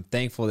 I'm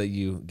thankful that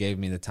you gave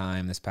me the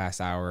time this past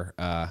hour.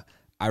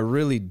 I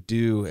really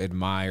do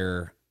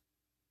admire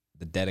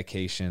the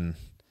dedication,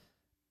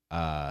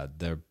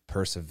 the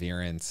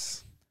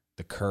perseverance,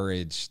 the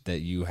courage that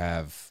you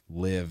have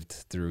lived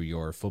through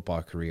your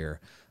football career.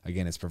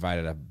 Again, it's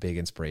provided a big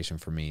inspiration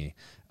for me.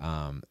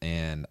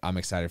 And I'm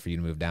excited for you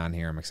to move down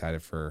here. I'm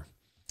excited for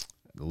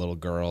the little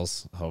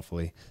girls,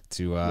 hopefully,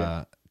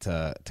 to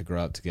grow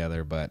up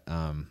together. But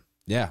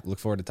Yeah, look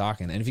forward to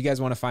talking. And if you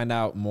guys want to find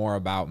out more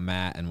about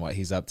Matt and what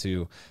he's up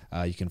to,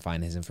 you can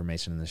find his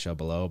information in the show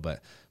below.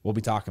 But we'll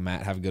be talking,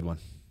 Matt. Have a good one.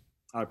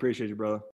 I appreciate you, brother.